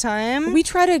most of the time. We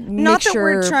try to not that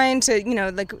we're trying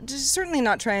to, certainly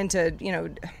not trying to,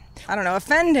 I don't know,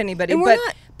 offend anybody. And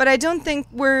but I don't think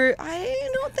we're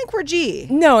G.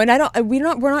 No, and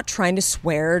we're not trying to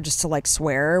swear just to like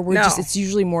swear. We're No. just, it's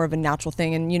usually more of a natural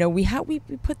thing. And, you know, we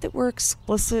put that we're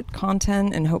explicit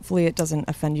content, and hopefully it doesn't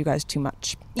offend you guys too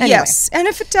much. Anyway. Yes. And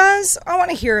if it does, I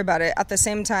want to hear about it. At the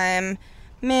same time,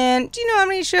 man, do you know how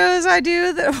many shows I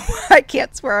do that I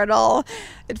can't swear at all?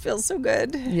 It feels so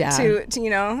good. Yeah. To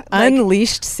you know, like,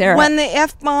 Unleashed Sarah. when the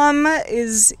F-bomb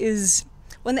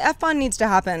when the F-bomb needs to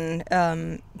happen,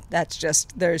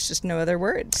 there's just no other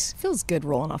words. Feels good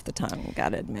rolling off the tongue,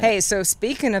 gotta admit. Hey, so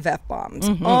speaking of F-bombs,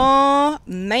 oh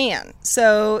man.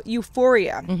 So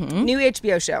Euphoria, new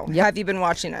HBO show. Yep. Have you been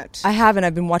watching it? I haven't.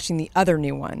 I've been watching the other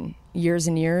new one, Years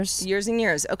and Years. Years and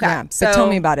years. Okay. Yeah, but tell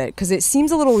me about it, because it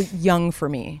seems a little young for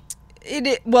me.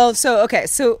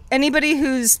 So anybody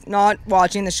who's not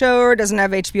watching the show or doesn't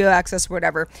have HBO access or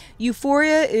whatever,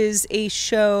 Euphoria is a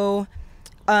show,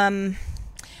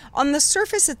 on the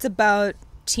surface it's about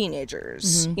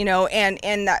teenagers, you know,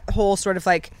 and that whole sort of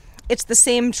like, it's the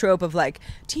same trope of like,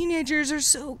 teenagers are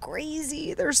so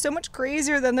crazy, they're so much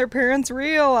crazier than their parents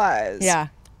realize. Yeah.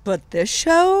 But this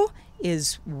show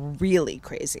is really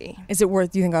crazy. Is it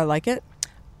worth, do you think I like it?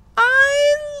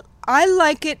 I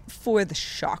like it for the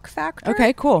shock factor.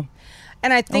 Okay, cool.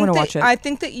 And I think watch it. I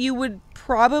think that you would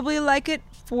probably like it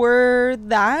for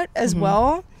that as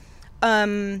well.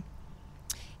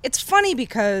 It's funny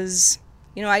because,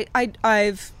 you know,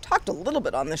 I've talked a little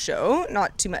bit on the show,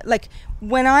 not too much. Like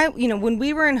when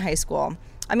we were in high school,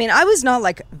 I mean, I was not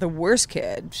like the worst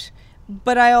kid,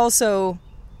 but I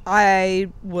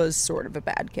was sort of a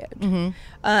bad kid.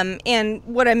 And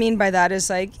what I mean by that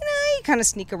is like, you know, you kind of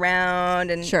sneak around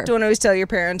and don't always tell your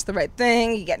parents the right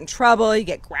thing. You get in trouble, you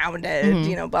get grounded,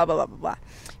 you know, blah, blah, blah, blah, blah.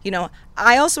 You know,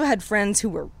 I also had friends who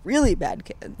were really bad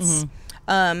kids,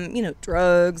 you know,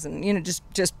 drugs and, you know, just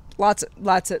lots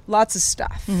of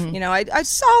stuff. You know, I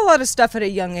saw a lot of stuff at a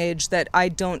young age that I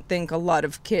don't think a lot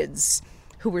of kids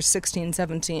who were 16,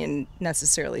 17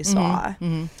 necessarily saw.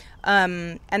 And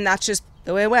that's just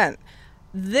the way it went.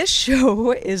 This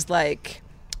show is like,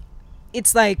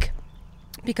 it's like,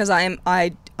 because I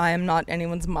am not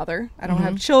anyone's mother. I don't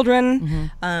have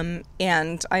children.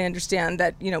 And I understand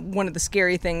that, you know, one of the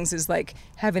scary things is like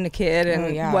having a kid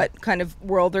and what kind of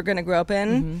world they're going to grow up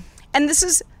in. And this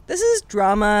is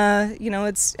drama, you know,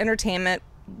 it's entertainment,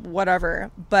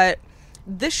 whatever. But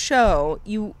this show,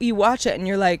 you watch it and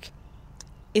you're like,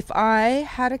 if I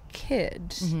had a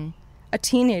kid, a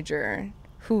teenager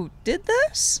who did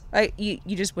this, you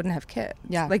just wouldn't have kids.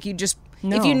 Yeah. Like you just,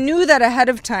 No. if you knew that ahead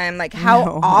of time, like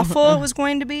how awful it was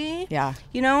going to be,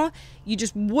 you know, you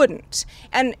just wouldn't.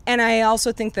 And I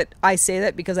also think that I say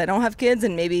that because I don't have kids,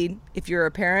 and maybe if you're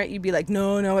a parent, you'd be like,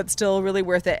 no, it's still really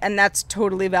worth it. And that's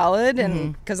totally valid,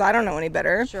 and because I don't know any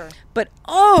better. Sure. But,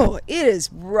 it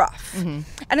is rough.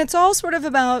 And it's all sort of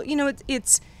about, you know,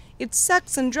 it's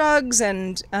sex and drugs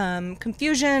and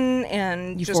confusion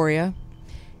and Euphoria.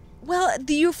 Well,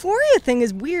 the Euphoria thing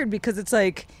is weird because it's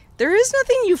like, there is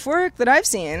nothing euphoric that I've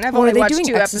seen. I've only watched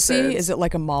 2 ecstasy? episodes. Is it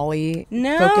like a Molly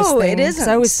No, focused thing? it isn't. 'Cause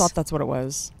I always thought that's what it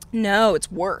was. No,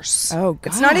 it's worse. Oh,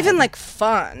 It's not God. even like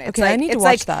fun. It's Okay, I like, need to it's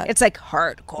watch like, that. It's like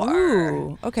hardcore.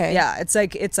 Ooh, okay. Yeah, it's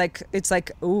like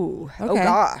ooh, oh Okay.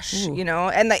 gosh, Ooh. you know,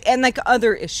 and like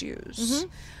other issues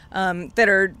that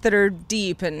are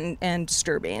deep and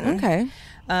disturbing. Okay.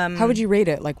 How would you rate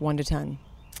it, like 1 to 10?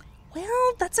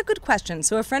 Well, that's a good question.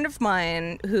 So a friend of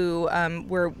mine who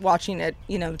we're watching it,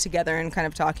 you know, together and kind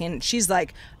of talking, she's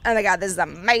like, oh my God, this is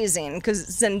amazing. Because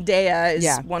Zendaya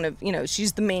is one of, you know,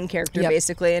 she's the main character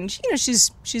basically. And, you know,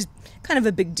 she's kind of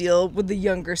a big deal with the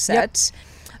younger set.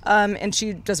 And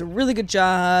she does a really good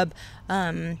job.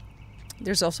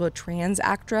 There's also a trans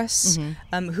actress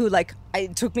who, like,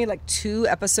 it took me like 2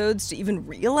 episodes to even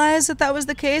realize that was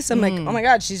the case. I'm like, oh my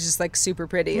God, she's just like super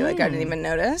pretty. Like, I didn't even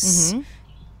notice.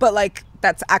 But like,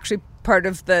 that's actually part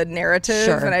of the narrative.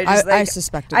 Sure. And I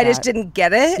suspected I just that. didn't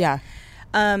get it. Yeah.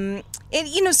 And,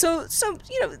 you know, so,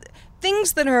 you know,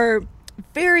 things that are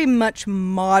very much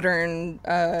modern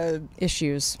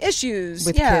Issues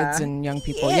with kids and young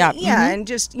people. And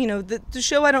just, you know, the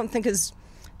show I don't think is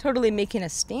totally making a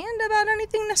stand about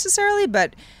anything necessarily,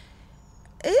 but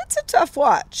it's a tough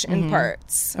watch in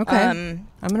parts. Okay. I'm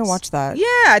gonna watch that.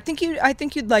 Yeah, I think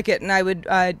you'd like it, and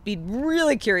I'd be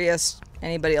really curious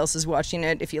anybody else is watching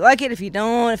it. If you like it, if you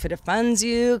don't, if it offends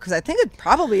you, because I think it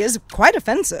probably is quite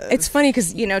offensive. It's funny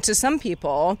because, to some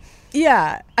people.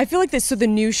 Yeah, I feel like this. So the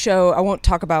new show, I won't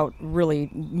talk about really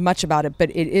much about it, but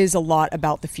it is a lot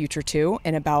about the future too,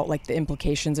 and about like the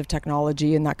implications of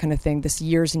technology and that kind of thing. This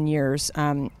years and years,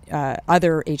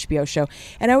 other HBO show,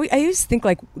 and I used to think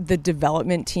like the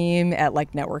development team at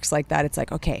like networks like that. It's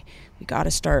like, okay, we got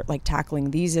to start like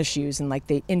tackling these issues, and like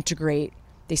they integrate.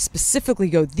 They specifically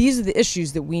go, these are the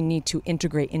issues that we need to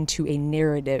integrate into a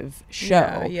narrative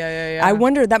show. Yeah. I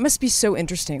wonder, that must be so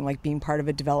interesting, like being part of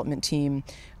a development team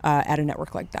at a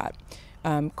network like that.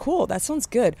 Cool, that sounds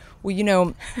good.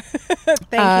 Well,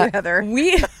 thank you, Heather.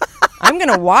 I'm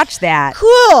going to watch that.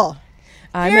 Cool.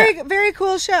 Very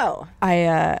cool show.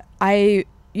 I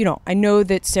know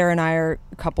that Sarah and I are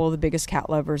a couple of the biggest cat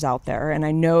lovers out there, and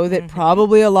I know that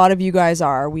probably a lot of you guys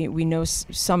are. We know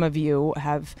some of you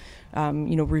have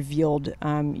revealed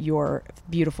your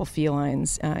beautiful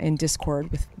felines in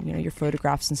Discord with your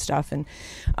photographs and stuff.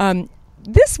 And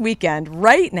this weekend,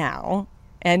 right now,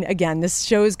 and again, this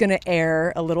show is going to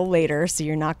air a little later, so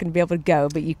you're not going to be able to go,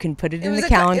 but you can put it in the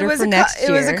calendar for next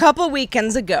year. It was a couple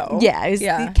weekends ago. Yeah, it was the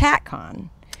CatCon.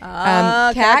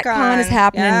 CatCon is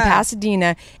happening in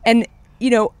Pasadena, and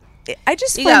I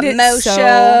just find it Mo so.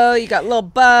 Show, you got Lil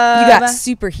Bub, You got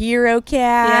Superhero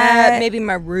Cat. Yeah, maybe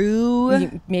Maru.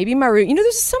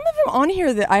 There's some of them on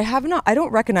here that I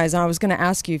don't recognize, and I was going to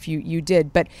ask you if you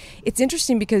did, but it's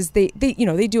interesting because they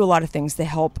do a lot of things. They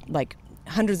help like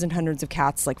hundreds and hundreds of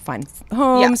cats like find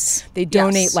homes. Yes. They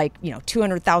donate like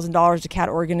 $200,000 to cat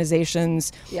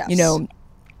organizations. Yes.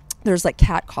 There's like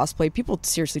cat cosplay. People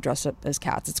seriously dress up as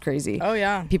cats. It's crazy. Oh,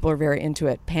 yeah. People are very into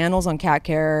it. Panels on cat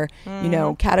care,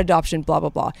 cat adoption, blah, blah,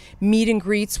 blah. Meet and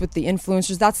greets with the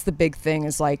influencers. That's the big thing,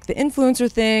 is like the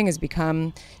influencer thing has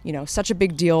become, such a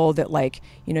big deal that like,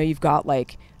 you've got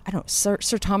like, I don't know,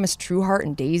 Sir Thomas Trueheart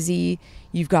and Daisy.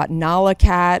 You've got Nala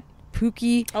Cat,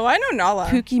 Pookie. Oh, I know Nala.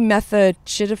 Pookie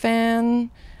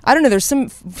Methachitifan. I don't know. There's some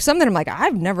that I'm like,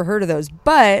 I've never heard of those.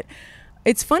 But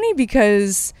it's funny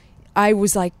because I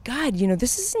was like, God,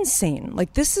 this is insane.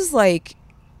 Like, this is like,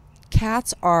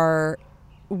 cats are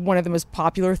one of the most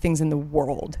popular things in the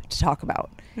world to talk about,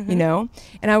 And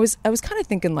I was kind of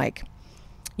thinking like,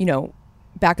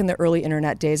 back in the early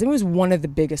internet days, it was one of the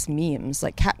biggest memes,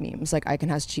 like cat memes, like Icon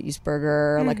has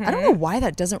cheeseburger. Like, I don't know why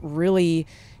that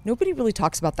nobody really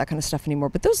talks about that kind of stuff anymore.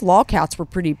 But those lolcats were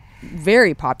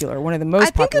very popular. One of the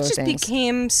most popular things. I think it just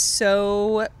became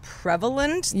so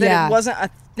prevalent that it wasn't a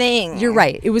thing. You're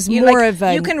right. It was more of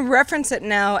a... You can reference it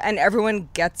now and everyone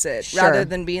gets it, rather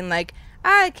than being like,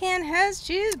 Icon has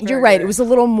cheeseburger. You're right. It was a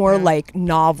little more like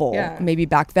novel maybe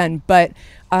back then. But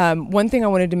one thing I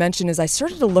wanted to mention is I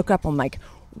started to look up on like,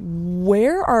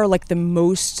 where are like the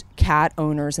most cat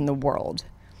owners in the world?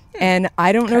 And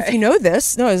I don't know if you know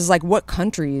this. No, it's like what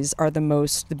countries are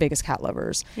the biggest cat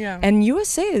lovers? Yeah. And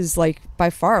USA is like by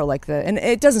far like and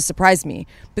it doesn't surprise me,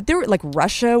 but there were like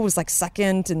Russia was like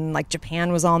second, and like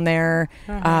Japan was on there,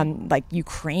 like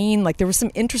Ukraine, like there were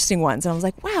some interesting ones. And I was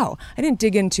like, wow, I didn't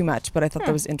dig in too much, but I thought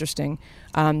that was interesting.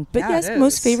 But yes,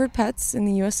 most favorite pets in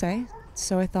the USA.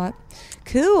 So I thought,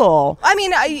 cool. I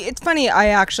mean, it's funny.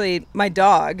 My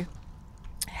dog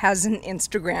has an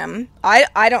Instagram.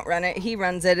 I don't run it. He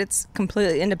runs it. It's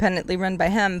completely independently run by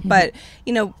him. But,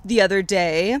 the other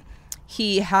day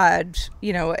he had,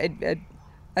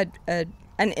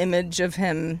 an image of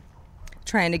him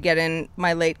trying to get in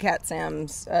my late cat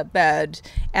Sam's bed.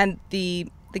 And the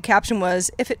caption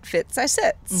was, "If it fits, I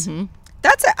sits."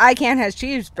 That's I can't has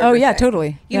cheeseburger. Oh yeah, thing.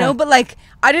 totally. You know, but like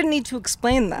I didn't need to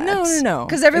explain that. No.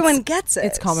 Because everyone gets it.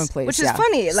 It's commonplace, which is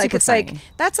funny. Like Super it's funny. like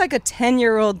that's like a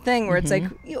 10-year-old thing where it's like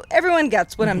everyone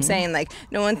gets what I'm saying. Like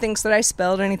no one thinks that I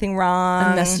spelled anything wrong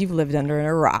unless you've lived under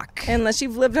a rock.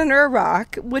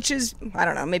 Which is I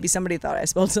don't know. Maybe somebody thought I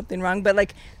spelled something wrong, but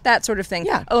like that sort of thing.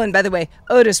 Yeah. Oh, and by the way,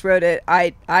 Otis wrote it.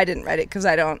 I didn't write it because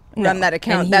I don't run that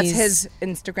account. That's his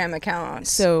Instagram account.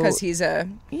 So because he's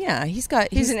an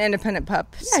independent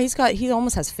pup. Yeah, he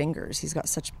almost has fingers. He's got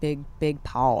such big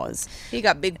paws. He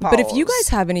got big paws. But if you guys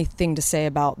have anything to say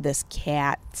about this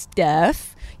cat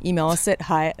stuff, email us at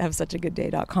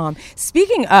hi@havesuchagoodday.com.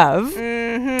 Speaking of,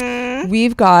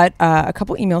 we've got a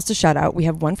couple emails to shout out. We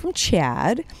have one from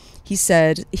Chad. He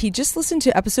said he just listened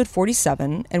to episode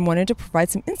 47 and wanted to provide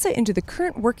some insight into the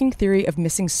current working theory of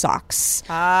missing socks.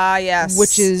 Ah, yes.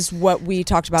 Which is what we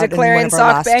talked about declaring in one of our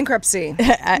sock last bankruptcy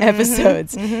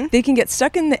episodes. They can get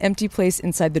stuck in the empty place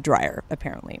inside the dryer,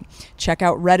 apparently. Check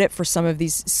out Reddit for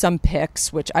some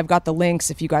pics, which I've got the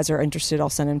links. If you guys are interested, I'll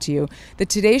send them to you. The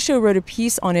Today Show wrote a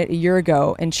piece on it a year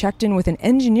ago and checked in with an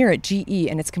engineer at GE,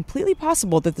 and it's completely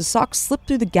possible that the socks slipped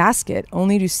through the gasket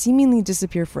only to seemingly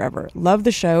disappear forever. Love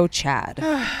the show, Chad.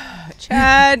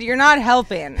 Chad, you're not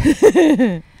helping.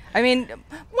 I mean,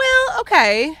 well,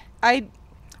 okay. I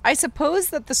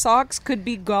suppose that the socks could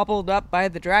be gobbled up by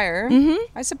the dryer.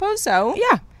 I suppose so.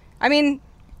 Yeah. I mean,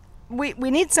 we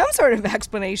need some sort of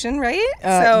explanation, right?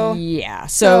 Yeah.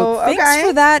 So thanks okay.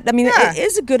 for that. I mean, Yeah. it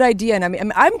is a good idea. And I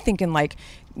mean, I'm thinking like,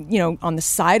 you know, on the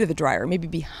side of the dryer, maybe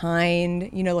behind,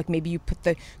 you know, like maybe you put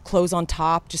the clothes on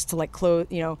top just to like close,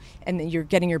 you know, and then you're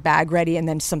getting your bag ready and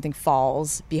then something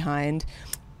falls behind.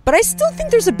 But I still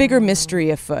think there's a bigger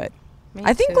mystery afoot.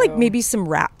 I think like maybe some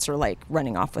rats are like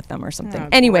running off with them or something.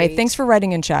 Anyway, great. thanks for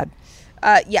writing in, Chad.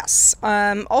 Yes.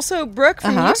 Also, Brooke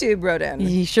from YouTube wrote in.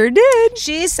 He sure did.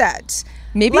 She said,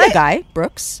 Maybe a guy,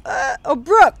 Brooks.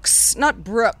 Brooks, not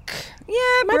Brooke.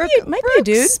 Yeah, Might be a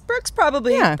dude. Brooks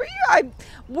probably. Yeah.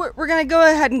 We're going to go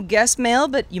ahead and guess male,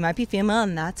 but you might be female,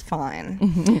 and that's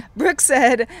fine. Brooks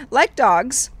said, like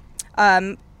dogs,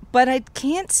 but I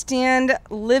can't stand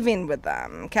living with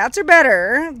them. Cats are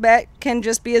better, but can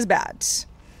just be as bad.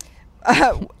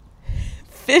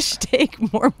 Fish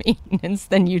take more maintenance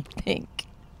than you'd think.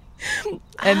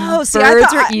 And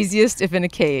birds are easiest if in a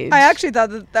cage. I actually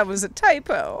thought that was a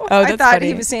typo. Oh, I thought funny.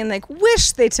 he was saying, like,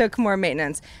 wish they took more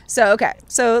maintenance. So, okay.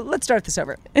 So, let's start this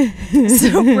over.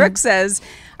 So, Brooke says,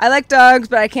 I like dogs,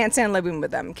 but I can't stand living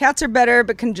with them. Cats are better,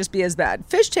 but can just be as bad.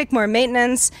 Fish take more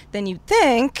maintenance than you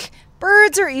think.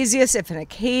 Birds are easiest if in a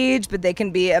cage, but they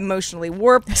can be emotionally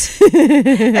warped.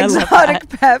 Exotic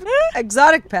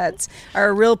pets are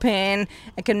a real pain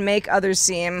and can make others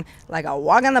seem like a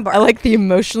walk on the bar. I like the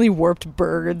emotionally warped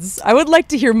birds. I would like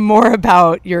to hear more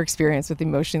about your experience with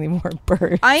emotionally warped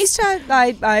birds.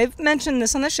 I've mentioned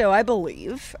this on the show, I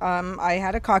believe. I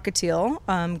had a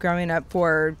cockatiel growing up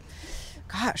for,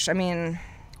 gosh, I mean...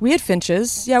 We had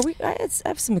finches. Yeah, I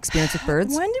have some experience with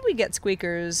birds. When did we get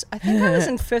squeakers? I think I was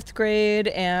in 5th grade,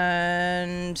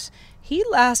 and he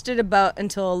lasted about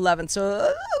until 11th,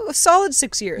 so a solid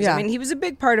 6 years. Yeah. I mean, he was a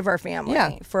big part of our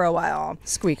family for a while.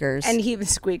 Squeakers. And he was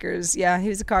squeakers. Yeah, he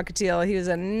was a cockatiel. He was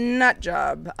a nut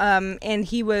job. And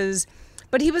he was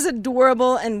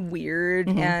adorable and weird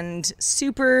and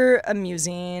super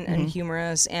amusing and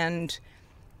humorous, and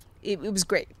it was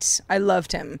great. I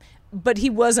loved him. But he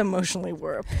was emotionally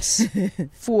warped,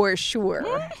 for sure.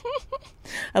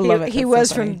 I love it. He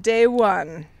was from day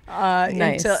one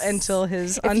Nice. until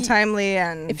his untimely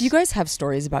end. If you guys have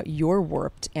stories about your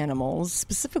warped animals,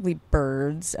 specifically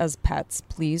birds as pets,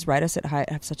 please write us at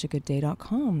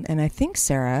hi@havesuchagoodday.com. And I think,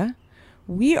 Sarah,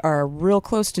 we are real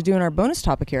close to doing our bonus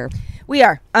topic here. We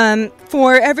are.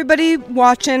 For everybody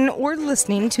watching or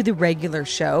listening to the regular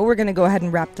show, we're going to go ahead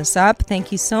and wrap this up.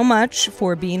 Thank you so much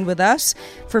for being with us.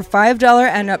 For $5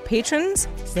 and up patrons,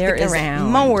 there is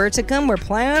more to come. We're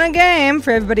playing a game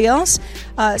for everybody else.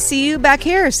 See you back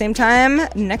here, same time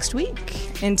next week.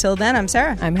 Until then, I'm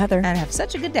Sarah. I'm Heather. And have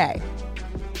such a good day.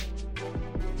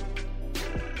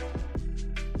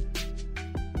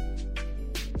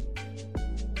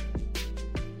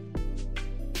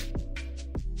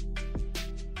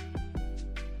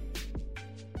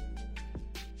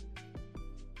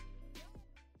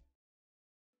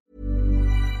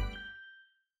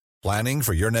 Planning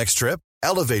for your next trip?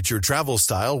 Elevate your travel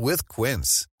style with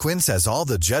Quince. Quince has all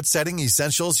the jet-setting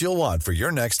essentials you'll want for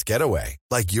your next getaway,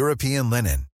 like European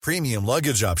linen, premium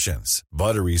luggage options,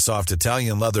 buttery soft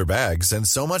Italian leather bags, and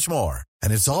so much more.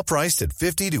 And it's all priced at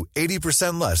 50 to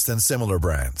 80% less than similar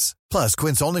brands. Plus,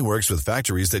 Quince only works with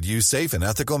factories that use safe and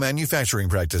ethical manufacturing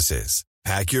practices.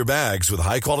 Pack your bags with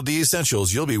high-quality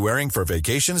essentials you'll be wearing for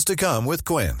vacations to come with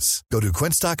Quince. Go to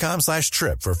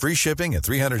quince.com/trip for free shipping and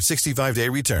 365-day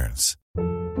returns.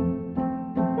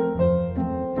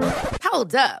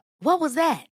 Hold up. What was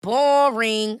that?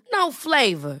 Boring. No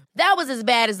flavor. That was as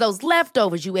bad as those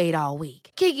leftovers you ate all week.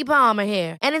 Keke Palmer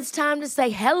here, and it's time to say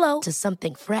hello to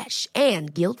something fresh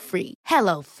and guilt-free.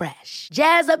 HelloFresh.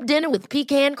 Jazz up dinner with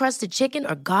pecan-crusted chicken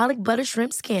or garlic butter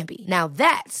shrimp scampi. Now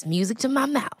that's music to my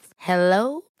mouth.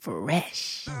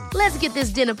 HelloFresh. Let's get this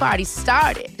dinner party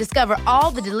started. Discover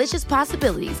all the delicious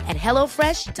possibilities at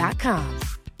HelloFresh.com.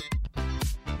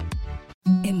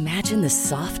 Imagine the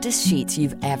softest sheets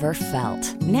you've ever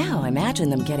felt. Now imagine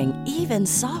them getting even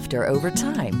softer over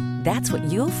time. That's what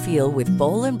you'll feel with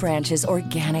Boll & Branch's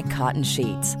organic cotton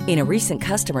sheets. In a recent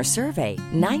customer survey,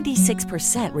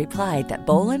 96% replied that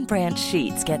Boll & Branch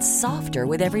sheets get softer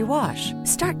with every wash.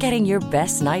 Start getting your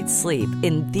best night's sleep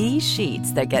in these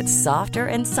sheets that get softer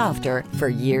and softer for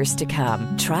years to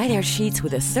come. Try their sheets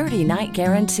with a 30-night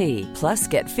guarantee. Plus,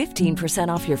 get 15%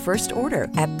 off your first order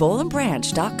at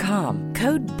bollandbranch.com.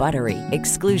 Code BUTTERY.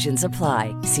 Exclusions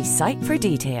apply. See site for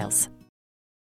details.